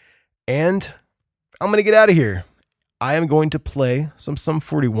listening. And I'm going to get out of here. I am going to play some Sum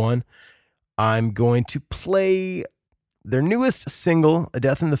 41. I'm going to play their newest single, A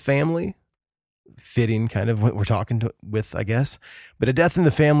Death in the Family. Fitting kind of what we're talking with, I guess. But A Death in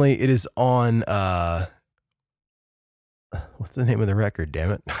the Family, it is on, what's the name of the record,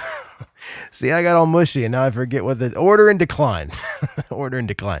 damn it? See, I got all mushy and now I forget what the Order and Decline. Order and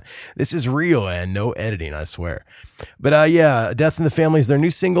Decline. This is real and no editing, I swear. But yeah, Death in the Family is their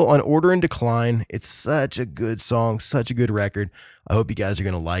new single on Order and Decline. It's such a good song, such a good record. I hope you guys are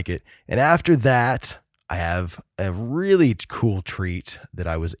going to like it. And after that, I have a really cool treat that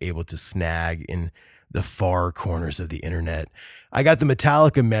I was able to snag in the far corners of the internet. I got the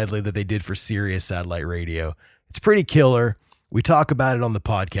Metallica medley that they did for Sirius Satellite Radio. It's pretty killer. We talk about it on the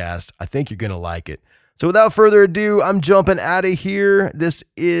podcast. I think you're going to like it. So without further ado, I'm jumping out of here. This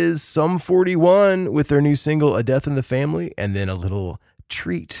is Sum 41 with their new single, A Death in the Family, and then a little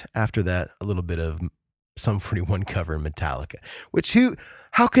treat after that, a little bit of Sum 41 cover Metallica, which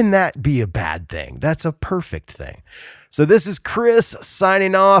how can that be a bad thing? That's a perfect thing. So this is Chris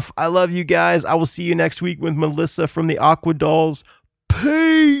signing off. I love you guys. I will see you next week with Melissa from the Aqua Dolls.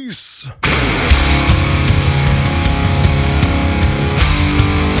 Peace.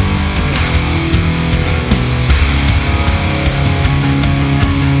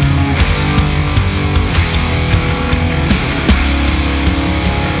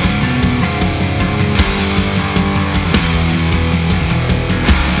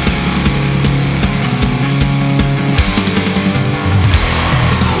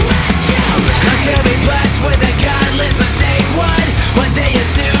 With a godless mistake, one day you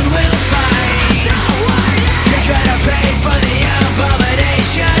soon will find. You try to pay for the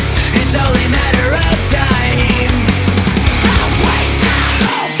abominations, it's only a matter of time. I'll wait till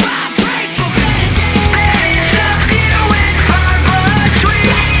all my break for better days. Love you in harbor trees.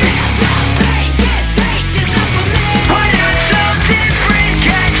 That sounds of pain, this hate is not for me. When it's so different,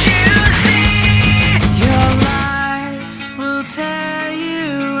 can't you see? Your lies will tear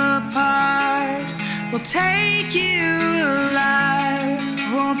you apart. We'll take you alive,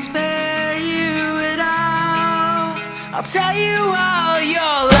 won't spare you at all. I'll tell you all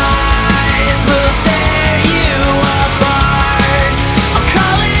your lies will tear you apart. I'm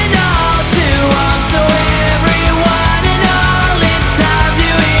calling all to arms, so everyone and all, it's time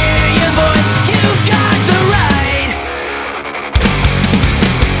to hear your voice. You've got the right.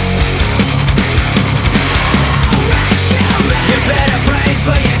 You better pray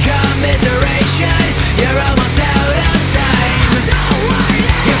for your commiseration. You're almost out of time.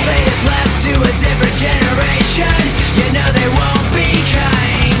 Your fate is left to a different generation. You know they won't be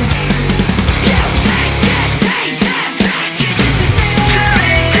kind. You take this hate and package it to see the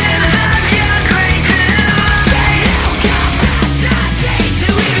victims of your great news. There's no capacity to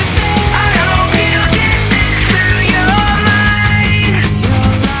even feel. I hope you get this through your mind. Your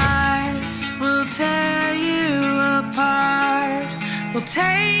lies will tear you apart. Will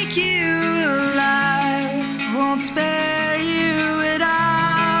take you alive, won't spare you at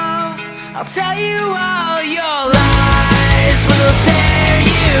all. I'll tell you all your lies will tear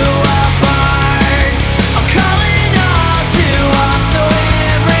you apart. I'm calling all to arms, so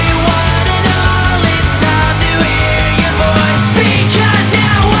everyone and all, it's time to hear your voice. Because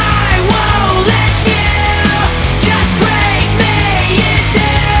now I won't let you just break me in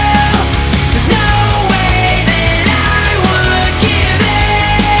two.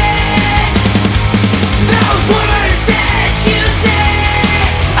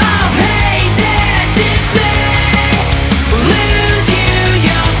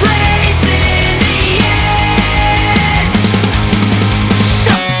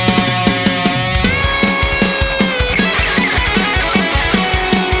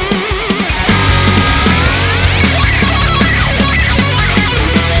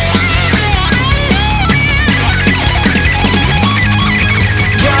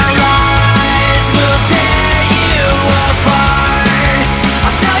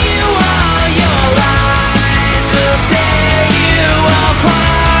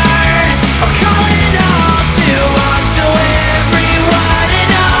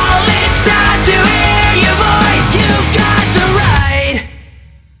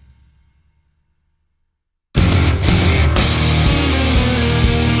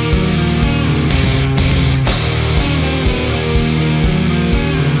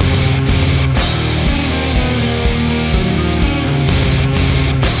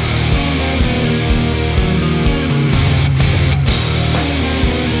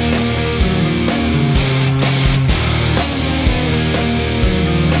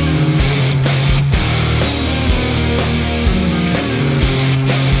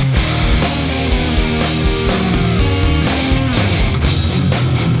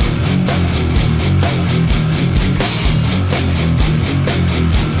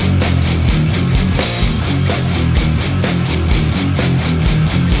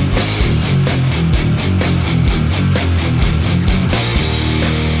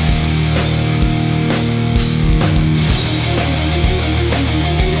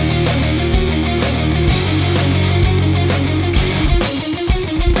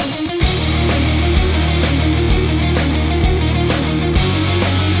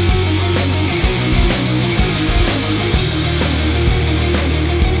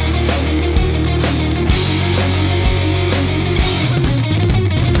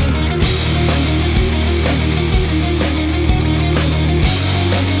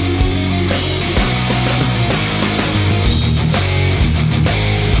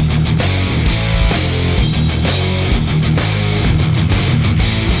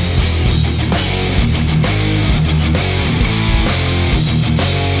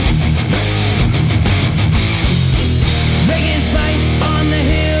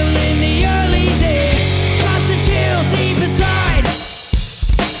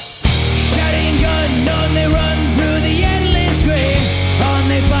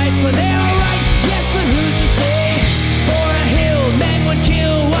 right, for they are right. Yes, but who's to say? For a hill, men would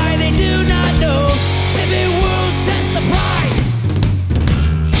kill. Why they do not know. Sipping wool sets the pride.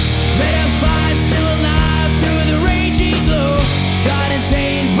 Red F5 still alive through the raging glow. God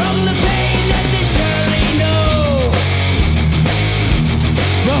insane from the pain that they surely know.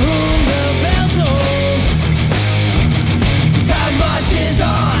 For whom the bell tolls, time marches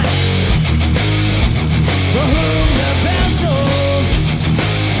on. For whom the bell tolls.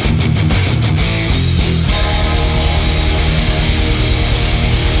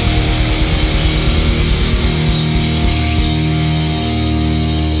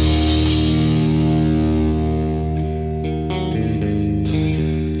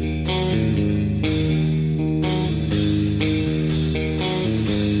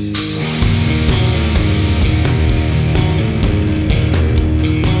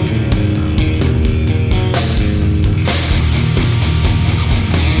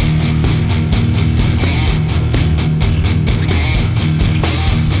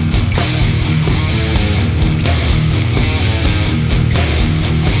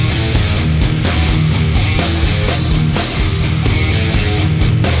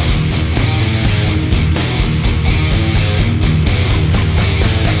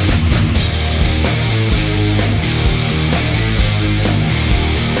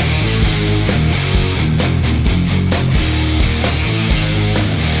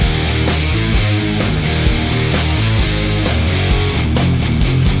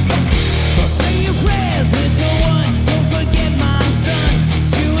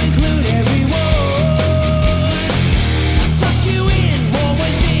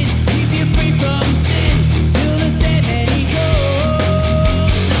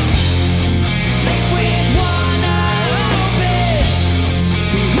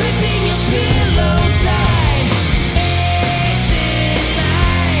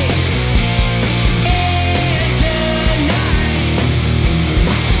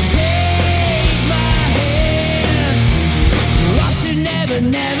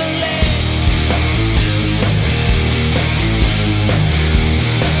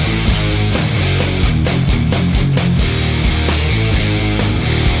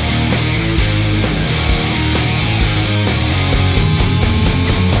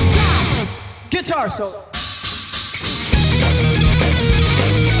 Guitar solo.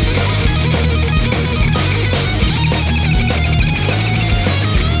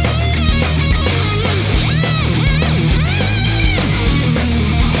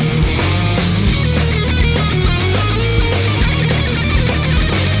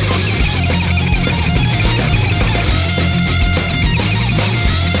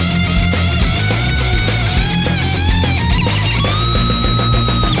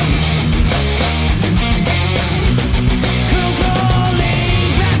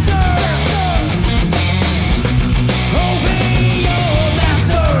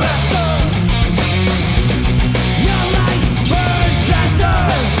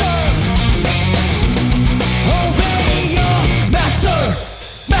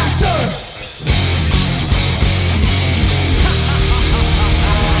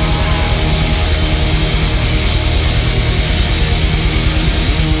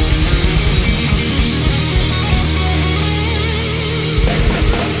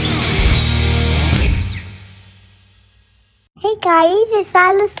 Hey guys, it's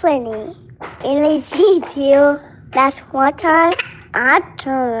Silas Lenny. And I see you last one time I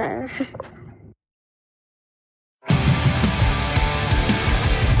turn.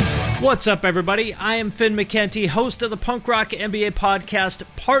 What's up, everybody? I am Finn McKenty, host of the Punk Rock NBA podcast,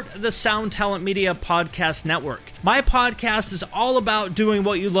 part of the Sound Talent Media Podcast Network. My podcast is all about doing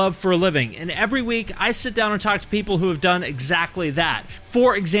what you love for a living, and every week I sit down and talk to people who have done exactly that.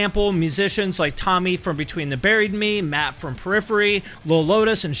 For example, musicians like Tommy from Between the Buried and Me, Matt from Periphery, Lil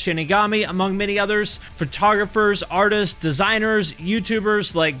Lotus and Shinigami, among many others, photographers, artists, designers,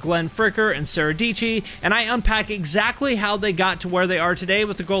 YouTubers like Glenn Fricker and Sarah Dici, and I unpack exactly how they got to where they are today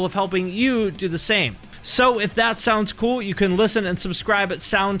with the goal of helping you do the same. So if that sounds cool, you can listen and subscribe at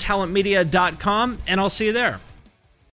soundtalentmedia.com, and I'll see you there.